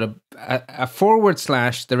expression, you put a forward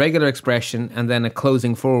slash, the regular expression, and then a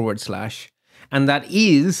closing forward slash, and that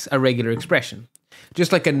is a regular expression.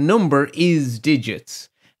 Just like a number is digits,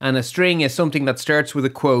 and a string is something that starts with a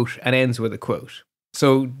quote and ends with a quote.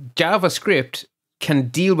 So JavaScript can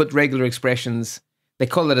deal with regular expressions. They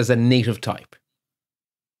call it as a native type.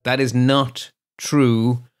 That is not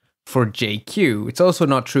true for JQ. It's also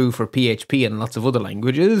not true for PHP and lots of other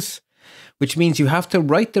languages, which means you have to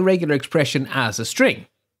write the regular expression as a string,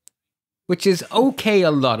 which is okay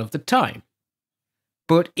a lot of the time.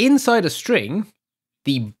 But inside a string,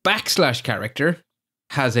 the backslash character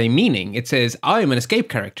has a meaning. It says, I'm an escape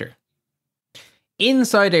character.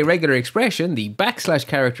 Inside a regular expression, the backslash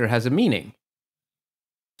character has a meaning.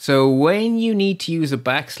 So when you need to use a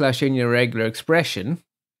backslash in your regular expression,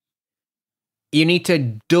 you need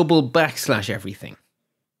to double backslash everything.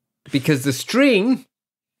 Because the string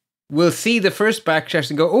will see the first backslash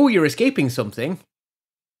and go, oh, you're escaping something.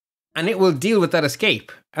 And it will deal with that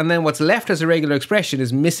escape. And then what's left as a regular expression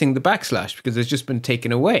is missing the backslash because it's just been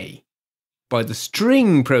taken away by the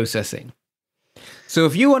string processing. So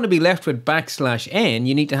if you want to be left with backslash n,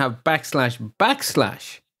 you need to have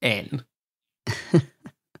backslash n.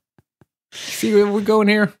 See where we're going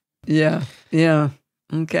here? Yeah, yeah.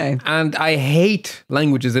 Okay. And I hate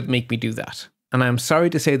languages that make me do that. And I'm sorry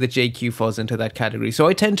to say that JQ falls into that category. So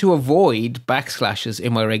I tend to avoid backslashes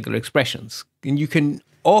in my regular expressions. And you can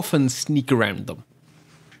often sneak around them.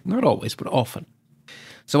 Not always, but often.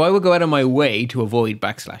 So I will go out of my way to avoid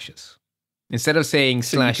backslashes. Instead of saying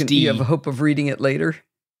slash D. You have a hope of reading it later?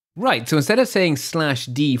 Right. So instead of saying slash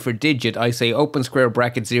D for digit, I say open square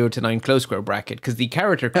bracket 0 to 9 close square bracket, because the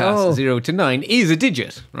character class 0 to 9 is a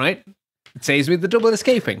digit, right? It saves me the double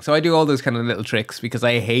escaping. So I do all those kind of little tricks because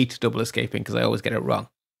I hate double escaping because I always get it wrong.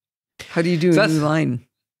 How do you do a new line?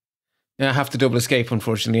 Yeah, I have to double escape,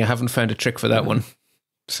 unfortunately. I haven't found a trick for that one.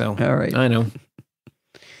 So, all right. I know.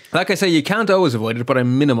 Like I say, you can't always avoid it, but I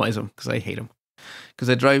minimize them because I hate them. Because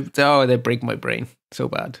they break my brain so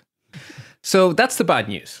bad. So that's the bad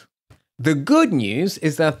news. The good news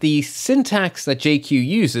is that the syntax that JQ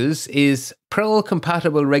uses is Perl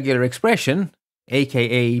compatible regular expression,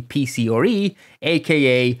 aka PC or E,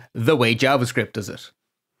 aka the way JavaScript does it.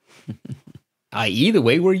 I.e. the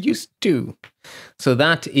way we're used to. So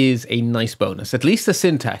that is a nice bonus. At least the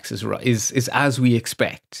syntax is right, is as we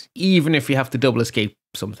expect, even if you have to double escape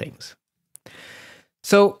some things.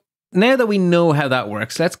 So now that we know how that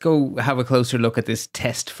works, let's go have a closer look at this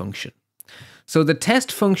test function. So the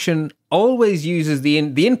test function always uses the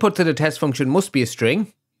input to the test function must be a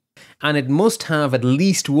string, and it must have at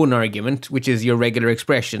least one argument, which is your regular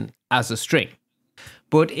expression, as a string.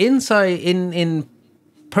 But inside in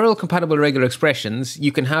Perl compatible regular expressions,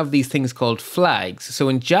 you can have these things called flags. So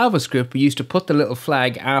in JavaScript, we used to put the little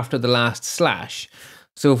flag after the last slash.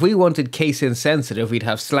 So if we wanted case insensitive, we'd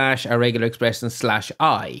have slash our regular expression slash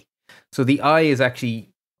I. So the I is actually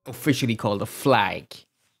officially called a flag.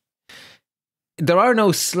 There are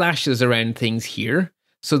no slashes around things here.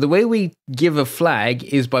 So the way we give a flag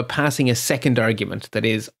is by passing a second argument, that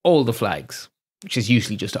is all the flags, which is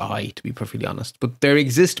usually just I, to be perfectly honest. But there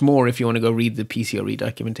exist more if you want to go read the PCORE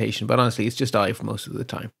documentation, but honestly, it's just I for most of the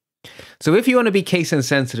time. So if you want to be case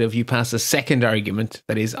insensitive, you pass a second argument,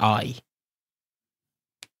 that is I.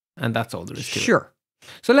 And that's all there is to it. Sure.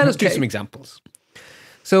 So let us do some examples.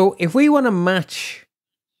 So if we want to match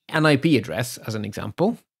an IP address, as an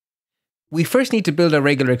example, we first need to build a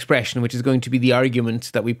regular expression, which is going to be the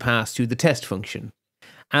argument that we pass to the test function.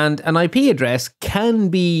 And an IP address can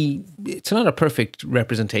be, it's not a perfect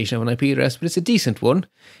representation of an IP address, but it's a decent one.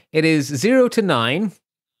 It is 0 to 9,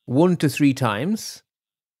 1 to 3 times,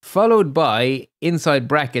 followed by, inside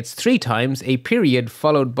brackets, 3 times, a period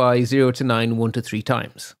followed by 0 to 9, 1 to 3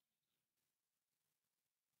 times.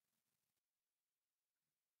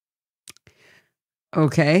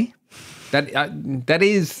 Okay. That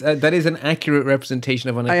is an accurate representation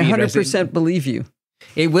of an IP address. I 100% believe you.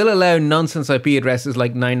 It will allow nonsense IP addresses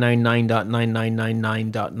like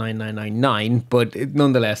 999.9999.9999, but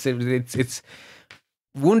nonetheless, it's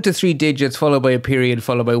 1 to 3 digits followed by a period,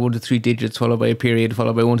 followed by 1 to 3 digits, followed by a period,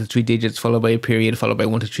 followed by 1 to 3 digits, followed by a period, followed by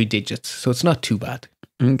 1 to 3 digits. So it's not too bad.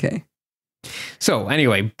 Okay. So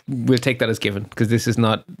anyway, we'll take that as given because this is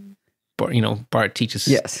not, Bart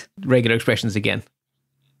teaches regular expressions again,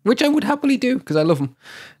 which I would happily do because I love them.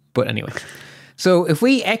 But anyway, so if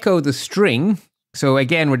we echo the string, so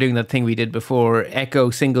again, we're doing that thing we did before, echo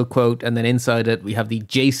single quote, and then inside it, we have the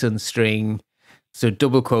JSON string. So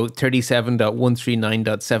double quote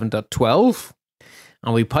 37.139.7.12.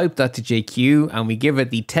 And we pipe that to JQ and we give it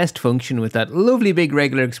the test function with that lovely big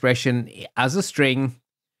regular expression as a string.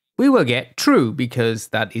 We will get true because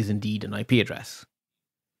that is indeed an IP address.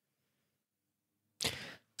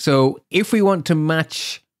 So if we want to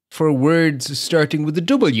match for words starting with a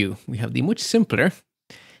W, we have the much simpler.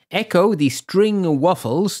 Echo the string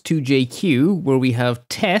waffles to JQ where we have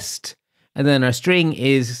test, and then our string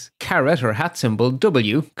is caret or hat symbol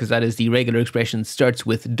W, because that is the regular expression starts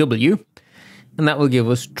with W, and that will give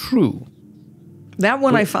us true. That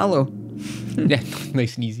one I follow. Yeah,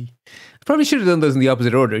 nice and easy. I probably should have done those in the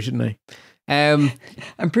opposite order, shouldn't I? I'm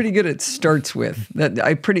pretty good at starts with.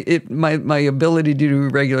 My ability to do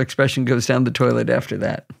regular expression goes down the toilet after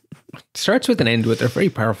that. Starts with and end with are very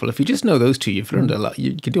powerful. If you just know those two, you've learned a lot.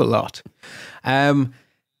 You can do a lot.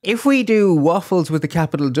 If we do waffles with a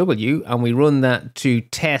capital W and we run that to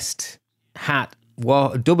test hat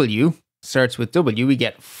W starts with W, we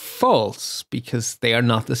get false because they are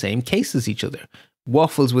not the same case as each other.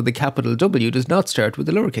 Waffles with a capital W does not start with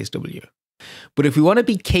a lowercase w. But if we want to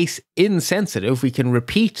be case insensitive, we can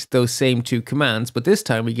repeat those same two commands, but this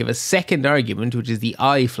time we give a second argument, which is the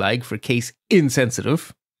I flag for case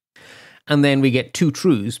insensitive. And then we get two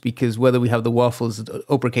trues because whether we have the waffles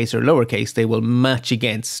uppercase or lowercase, they will match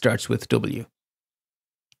against starts with W.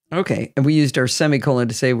 Okay. And we used our semicolon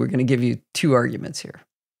to say we're going to give you two arguments here.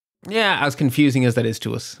 Yeah, as confusing as that is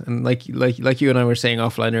to us. And like you and I were saying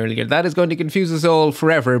offline earlier, that is going to confuse us all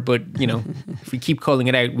forever. But, if we keep calling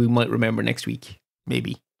it out, we might remember next week.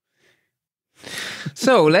 Maybe.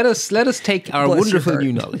 So let us take our wonderful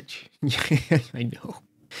new knowledge. I know.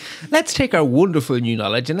 Let's take our wonderful new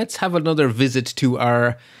knowledge and let's have another visit to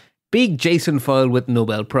our big JSON file with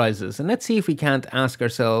Nobel Prizes. And let's see if we can't ask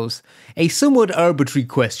ourselves a somewhat arbitrary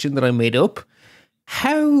question that I made up.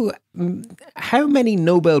 How many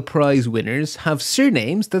Nobel Prize winners have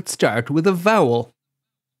surnames that start with a vowel?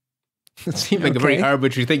 It seems like a very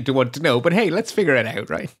arbitrary thing to want to know, but hey, let's figure it out,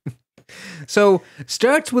 right? So,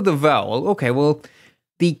 starts with a vowel. Okay, well,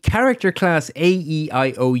 the character class A, E,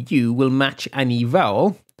 I, O, U will match any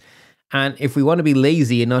vowel. And if we want to be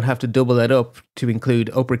lazy and not have to double that up to include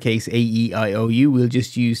uppercase A, E, I, O, U, we'll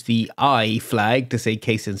just use the I flag to say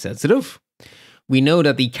case insensitive. We know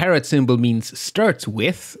that the caret symbol means starts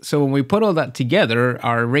with, so when we put all that together,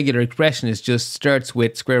 our regular expression is just starts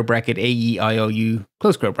with square bracket A, E, I, O, U,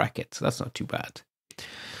 close square bracket, so that's not too bad.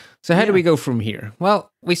 So how do we go from here?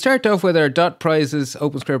 Well, we start off with our dot prizes,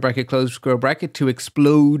 open square bracket, close square bracket, to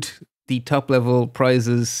explode the top level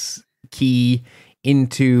prizes key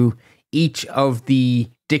into each of the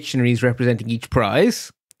dictionaries representing each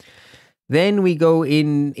prize. Then we go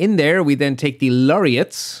in there, we then take the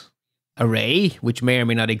laureates, array, which may or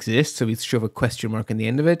may not exist. So we shove a question mark in the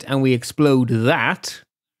end of it, and we explode that.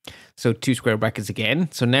 So 2 square brackets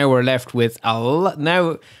again. So now we're left with a lot.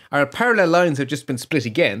 Now our parallel lines have just been split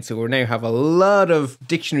again. So we now have a lot of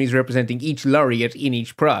dictionaries representing each laureate in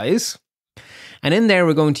each prize. And in there,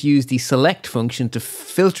 we're going to use the select function to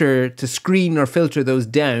screen or filter those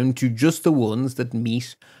down to just the ones that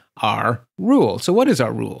meet our rule. So what is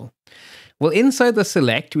our rule? Well, inside the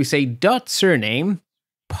select, we say dot surname,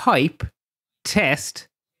 pipe, test,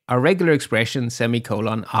 a regular expression,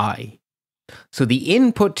 semicolon, I. So the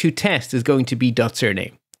input to test is going to be dot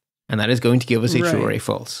surname, and that is going to give us a true or a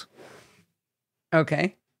false.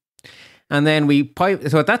 Okay. And then we pipe.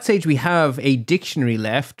 So at that stage, we have a dictionary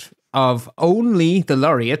left of only the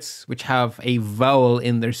laureates, which have a vowel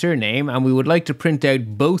in their surname, and we would like to print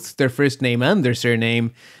out both their first name and their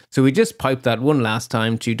surname. So we just pipe that one last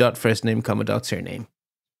time to dot first name, comma, dot surname.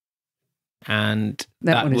 And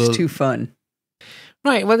that one is too fun.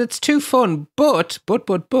 Right, well, it's too fun, but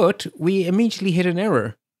we immediately hit an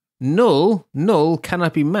error. Null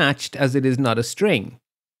cannot be matched as it is not a string.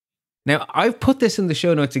 Now, I've put this in the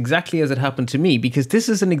show notes exactly as it happened to me, because this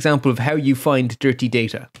is an example of how you find dirty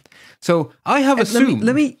data. So I have assumed...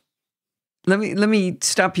 Let me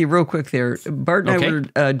stop you real quick there. Bart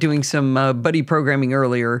and I were doing some buddy programming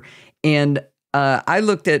earlier, and I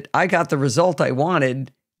got the result I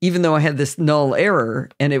wanted, even though I had this null error,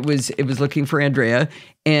 and it was looking for Andrea.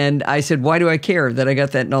 And I said, why do I care that I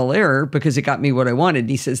got that null error? Because it got me what I wanted. And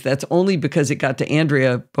he says, that's only because it got to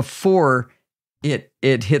Andrea before it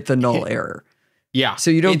hit the null error. Yeah. So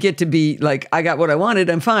you don't get to be like, I got what I wanted,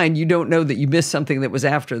 I'm fine. You don't know that you missed something that was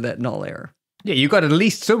after that null error. Yeah, you got at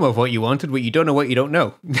least some of what you wanted, but you don't know what you don't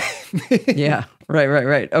know. Yeah,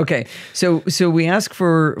 right. Okay, so we ask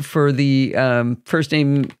for the first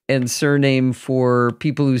name and surname for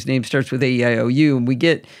people whose name starts with A-E-I-O-U, and we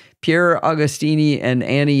get Pierre Augustini and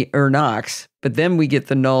Annie Ernox, but then we get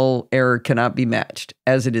the null error cannot be matched,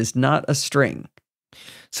 as it is not a string.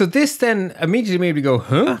 So this then immediately made me go,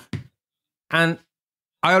 huh? And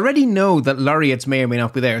I already know that laureates may or may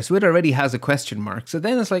not be there, so it already has a question mark. So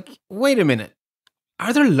then it's like, wait a minute.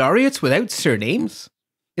 Are there laureates without surnames?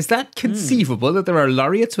 Is that conceivable that there are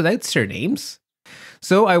laureates without surnames?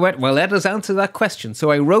 So I went, well, let us answer that question. So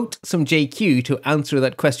I wrote some JQ to answer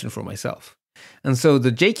that question for myself. And so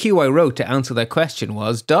the JQ I wrote to answer that question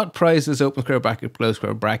was dot prizes, open square bracket, close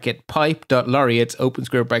square bracket, pipe dot laureates, open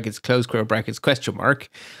square brackets, close square brackets, question mark.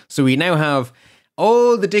 So we now have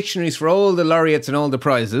all the dictionaries for all the laureates and all the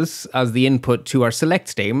prizes as the input to our select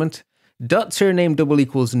statement. Dot surname double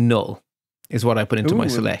equals null is what I put into my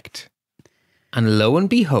select. And lo and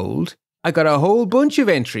behold, I got a whole bunch of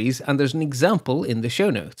entries, and there's an example in the show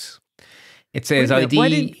notes. It says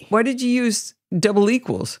ID... Why did you use double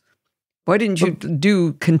equals? Why didn't you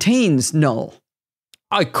do contains null?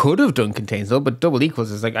 I could have done contains null, but double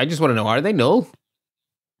equals is like, I just want to know, are they null?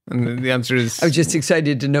 And the answer is... I was just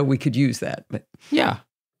excited to know we could use that. But yeah.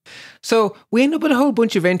 So we end up with a whole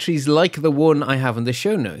bunch of entries like the one I have in the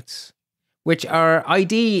show notes, which are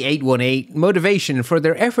ID 818, motivation for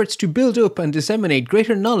their efforts to build up and disseminate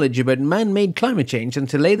greater knowledge about man-made climate change and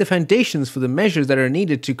to lay the foundations for the measures that are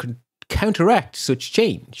needed to counteract such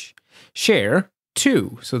change. Share,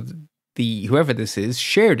 2. So whoever this is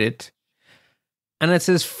shared it. And it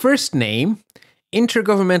says first name,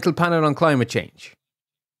 Intergovernmental Panel on Climate Change.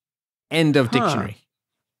 End of dictionary.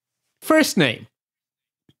 First name.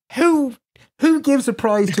 Who gives a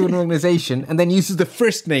prize to an organization and then uses the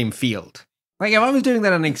first name field? Like, if I was doing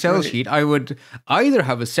that on an Excel sheet, I would either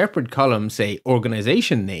have a separate column, say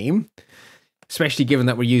organization name, especially given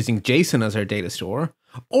that we're using JSON as our data store,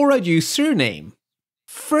 or I'd use surname.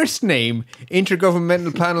 First name,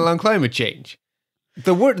 Intergovernmental Panel on Climate Change.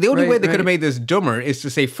 The only way they could have made this dumber is to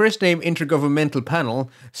say first name Intergovernmental Panel,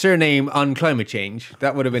 surname on climate change.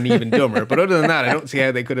 That would have been even dumber. But other than that, I don't see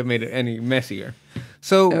how they could have made it any messier.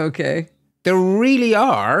 So there really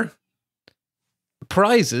are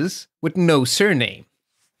prizes with no surname.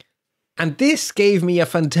 And this gave me a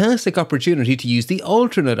fantastic opportunity to use the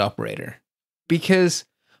alternate operator. Because,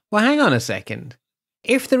 well, hang on a second.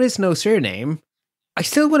 If there is no surname, I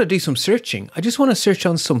still want to do some searching. I just want to search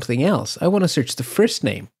on something else. I want to search the first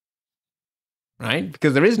name, right?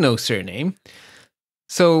 Because there is no surname.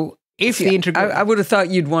 So if I would have thought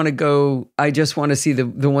you'd want to go, I just want to see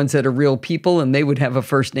the ones that are real people, and they would have a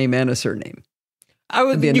first name and a surname.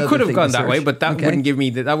 You could have gone that way, but that wouldn't give me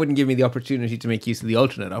the opportunity to make use of the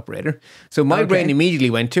alternate operator. So my brain immediately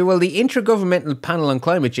went to, well, the Intergovernmental Panel on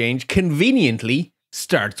Climate Change conveniently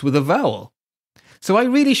starts with a vowel. So I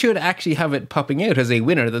really should actually have it popping out as a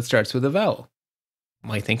winner that starts with a vowel.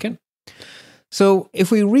 Am I thinking? So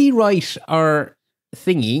if we rewrite our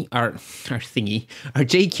JQ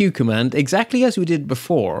command exactly as we did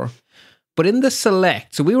before, but in the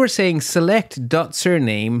select, so we were saying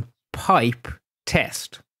select.surname pipe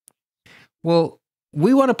test. Well,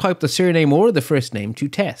 we want to pipe the surname or the first name to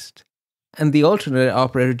test. And the alternate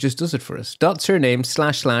operator just does it for us. .surname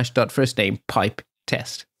 / dot first name pipe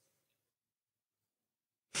test.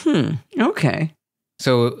 Okay.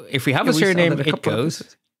 So if we have a surname, it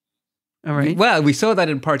goes. All right. Well, we saw that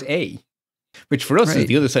in part A, which for us is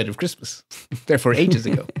the other side of Christmas, therefore ages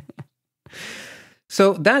ago.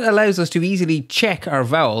 So that allows us to easily check our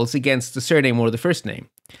vowels against the surname or the first name.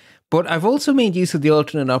 But I've also made use of the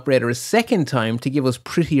alternate operator a second time to give us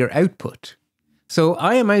prettier output. So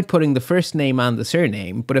I am outputting the first name and the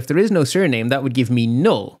surname, but if there is no surname, that would give me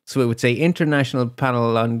null. So it would say International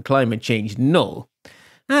Panel on Climate Change null.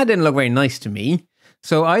 That didn't look very nice to me.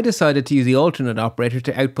 So I decided to use the alternate operator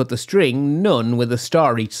to output the string none with a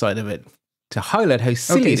star each side of it to highlight how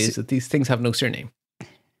silly it is that these things have no surname.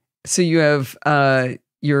 So you have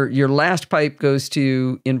your last pipe goes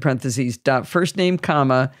to, in parentheses, dot first name,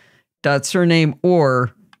 comma, dot surname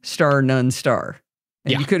or star none star.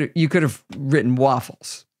 And you could have written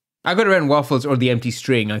waffles. I could have written waffles or the empty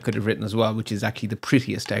string I could have written as well, which is actually the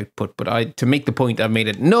prettiest output. But to make the point, I made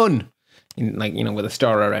it none, with a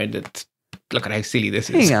star around it. Look at how silly this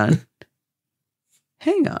is.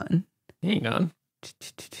 Hang on.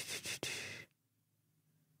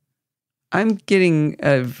 I'm getting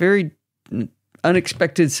a very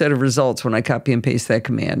unexpected set of results when I copy and paste that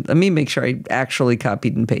command. Let me make sure I actually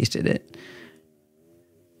copied and pasted it.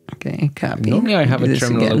 Okay, copy. Normally I have a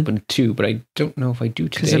terminal open too, but I don't know if I do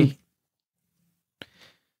today.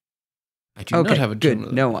 I do not have a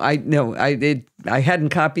terminal. I hadn't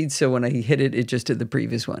copied, so when I hit it, it just did the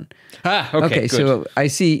previous one. Okay, good. So I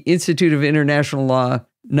see Institute of International Law,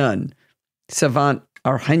 none. Savant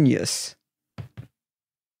Arrhenius.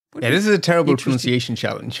 Yeah, this is a terrible pronunciation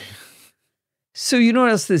challenge. So you know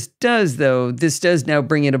what else this does, though? This does now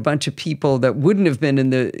bring in a bunch of people that wouldn't have been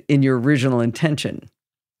in your original intention,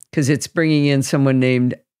 because it's bringing in someone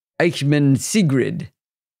named Eichmann Sigrid,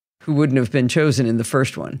 who wouldn't have been chosen in the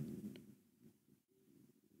first one.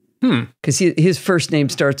 Because his first name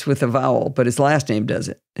starts with a vowel, but his last name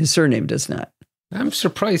doesn't. His surname does not. I'm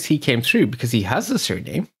surprised he came through because he has a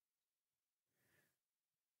surname.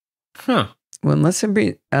 Huh. Well, unless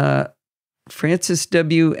somebody, Francis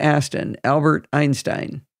W. Aston, Albert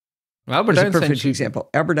Einstein. Albert Einstein. A perfect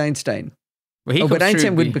example. Albert Einstein. Well, but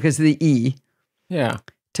Einstein would because of the E. Yeah.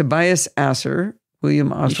 Tobias Asser,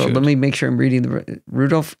 William Oswald. Let me make sure I'm reading the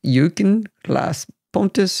Rudolf Eucken, Klaas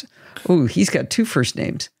Pontus. Oh, he's got two first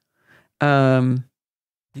names.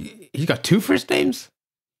 He's got two first names?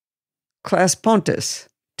 Klaas Pontus,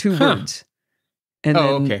 two words. And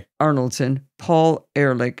then Arnoldson, Paul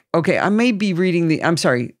Ehrlich. Okay, I may be reading I'm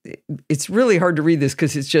sorry. It's really hard to read this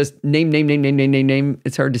because it's just name.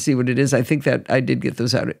 It's hard to see what it is. I think that I did get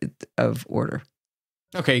those out of order.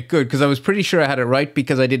 Okay, good, because I was pretty sure I had it right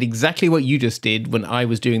because I did exactly what you just did when I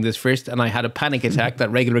was doing this first, and I had a panic attack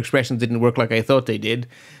that regular expressions didn't work like I thought they did.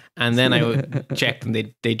 And then I checked and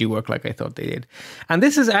they do work like I thought they did. And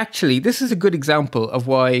this is a good example of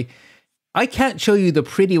why I can't show you the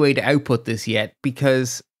pretty way to output this yet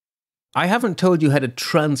because I haven't told you how to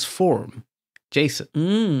transform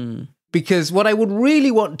JSON. Because what I would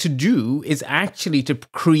really want to do is actually to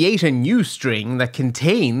create a new string that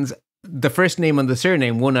contains the first name and the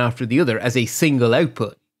surname one after the other as a single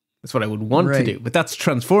output. That's what I would want to do, but that's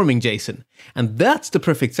transforming JSON. And that's the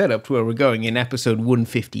perfect setup to where we're going in episode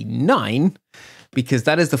 159, because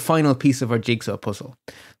that is the final piece of our jigsaw puzzle.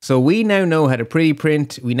 So we now know how to pretty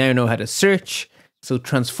print, we now know how to search, so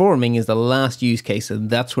transforming is the last use case,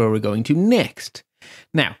 and that's where we're going to next.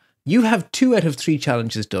 Now, you have 2 out of 3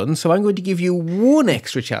 challenges done, so I'm going to give you 1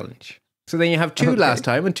 extra challenge. So then you have 2 last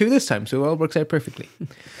time and 2 this time, so it all works out perfectly.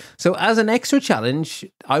 So as an extra challenge,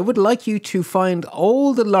 I would like you to find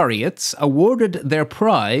all the laureates awarded their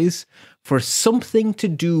prize for something to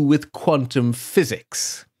do with quantum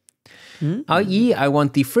physics. I.e., I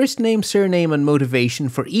want the first name, surname, and motivation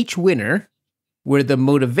for each winner, where the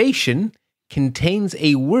motivation contains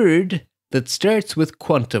a word that starts with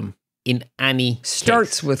quantum in any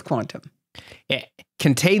case. With quantum. It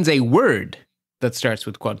contains a word that starts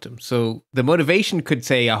with quantum. So the motivation could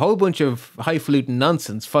say a whole bunch of highfalutin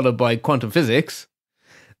nonsense followed by quantum physics.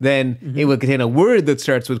 Then it will contain a word that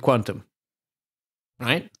starts with quantum.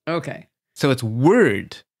 Right? Okay. So it's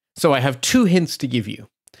word. So I have 2 hints to give you.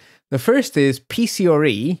 The first is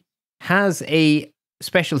PCRE has a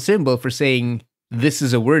special symbol for saying this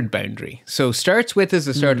is a word boundary. So starts with is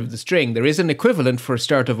the start of the string. There is an equivalent for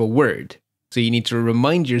start of a word. So you need to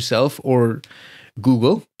remind yourself or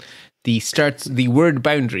Google the word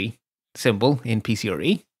boundary symbol in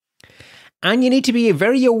PCRE. And you need to be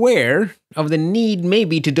very aware of the need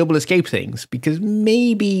maybe to double escape things, because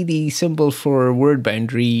maybe the symbol for word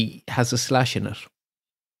boundary has a slash in it.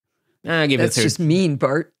 I'll give That's it a third. just mean,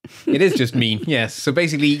 Bart. It is just mean, yes. So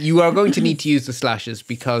basically, you are going to need to use the slashes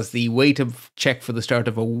because the way to check for the start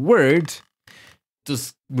of a word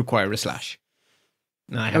does require a slash.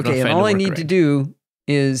 Okay, and all I need to do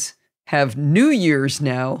is have New Year's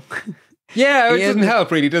now. Yeah, it doesn't help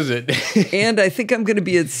really, does it? And I think I'm going to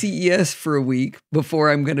be at CES for a week before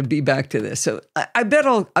I'm going to be back to this. So I bet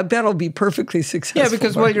I'll be perfectly successful. Yeah,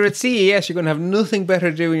 because while you're at CES, you're going to have nothing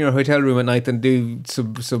better to do in your hotel room at night than do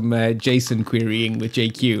some JSON querying with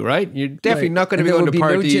JQ, right? You're definitely not going to be going to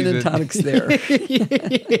parties. No gin and tonics there.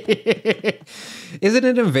 Isn't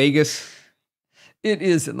it in Vegas? It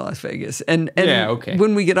is in Las Vegas. And yeah, okay.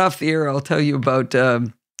 When we get off the air, I'll tell you about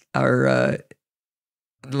our...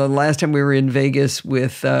 the last time we were in Vegas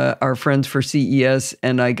with our friends for CES,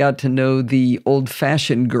 and I got to know the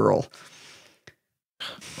old-fashioned girl.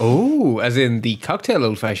 Oh, as in the cocktail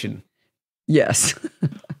old-fashioned? Yes.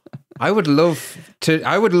 I would love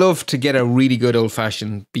to get a really good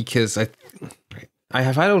old-fashioned, because I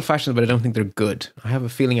have had old-fashions, but I don't think they're good. I have a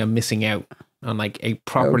feeling I'm missing out on like a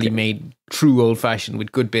properly made true old-fashioned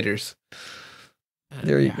with good bitters.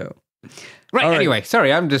 There you go. Right, all anyway, right.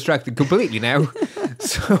 Sorry, I'm distracted completely now.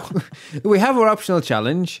 So we have our optional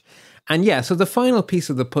challenge. And yeah, so the final piece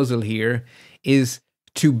of the puzzle here is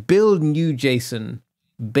to build new JSON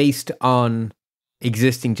based on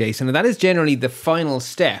existing JSON. And that is generally the final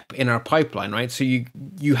step in our pipeline, right? So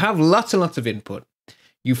you have lots and lots of input.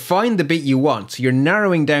 You find the bit you want. So you're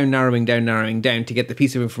narrowing down to get the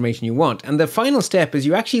piece of information you want. And the final step is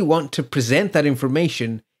you actually want to present that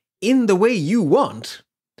information in the way you want,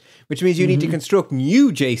 which means you need to construct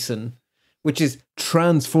new JSON, which is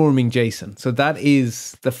transforming JSON. So that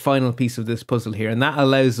is the final piece of this puzzle here. And that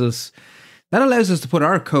allows us to put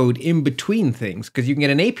our code in between things, because you can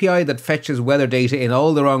get an API that fetches weather data in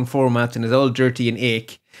all the wrong formats and is all dirty and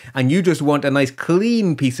ick. And you just want a nice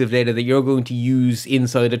clean piece of data that you're going to use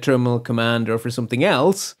inside a terminal command or for something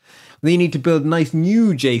else. Then you need to build nice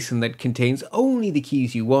new JSON that contains only the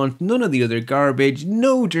keys you want, none of the other garbage,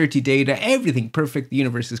 no dirty data, everything perfect. The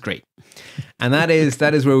universe is great. And that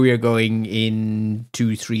is where we are going in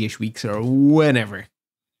 2-3-ish weeks or whenever.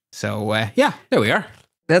 So yeah, there we are.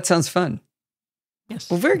 That sounds fun. Yes.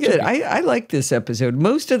 Well, very good. I like this episode.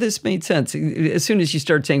 Most of this made sense. As soon as you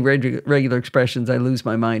start saying regular expressions, I lose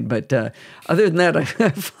my mind. But other than that, I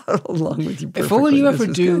follow along with you perfectly. If all you ever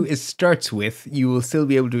do is starts with, you will still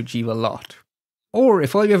be able to achieve a lot. Or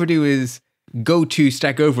if all you ever do is go to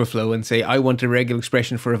Stack Overflow and say, I want a regular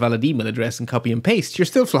expression for a valid email address and copy and paste, you're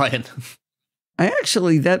still flying.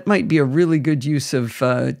 That might be a really good use of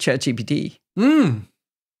ChatGPT.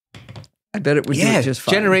 I bet it would do it just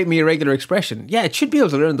fine. Generate me a regular expression. Yeah, it should be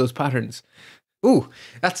able to learn those patterns. Ooh,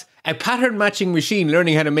 that's a pattern matching machine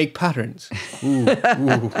learning how to make patterns. Ooh.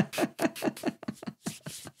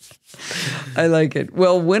 I like it.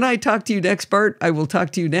 Well, when I talk to you next, Bart, I will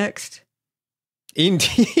talk to you next.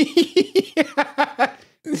 Indeed.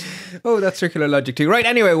 Oh, that's circular logic too. Right,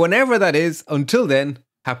 anyway, whenever that is, until then,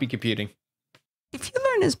 happy computing. If you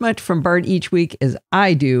learn as much from Bart each week as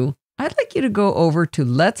I do, I'd like you to go over to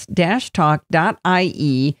lets-talk.ie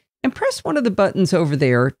and press one of the buttons over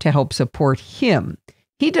there to help support him.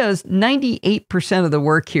 He does 98% of the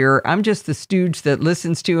work here. I'm just the stooge that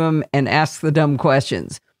listens to him and asks the dumb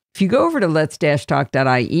questions. If you go over to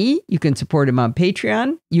lets-talk.ie, you can support him on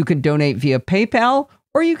Patreon, you can donate via PayPal,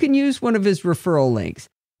 or you can use one of his referral links.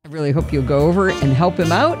 I really hope you'll go over and help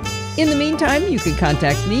him out. In the meantime, you can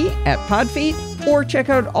contact me at Podfeet or check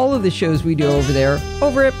out all of the shows we do over there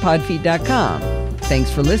over at podfeet.com. Thanks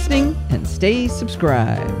for listening and stay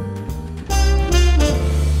subscribed.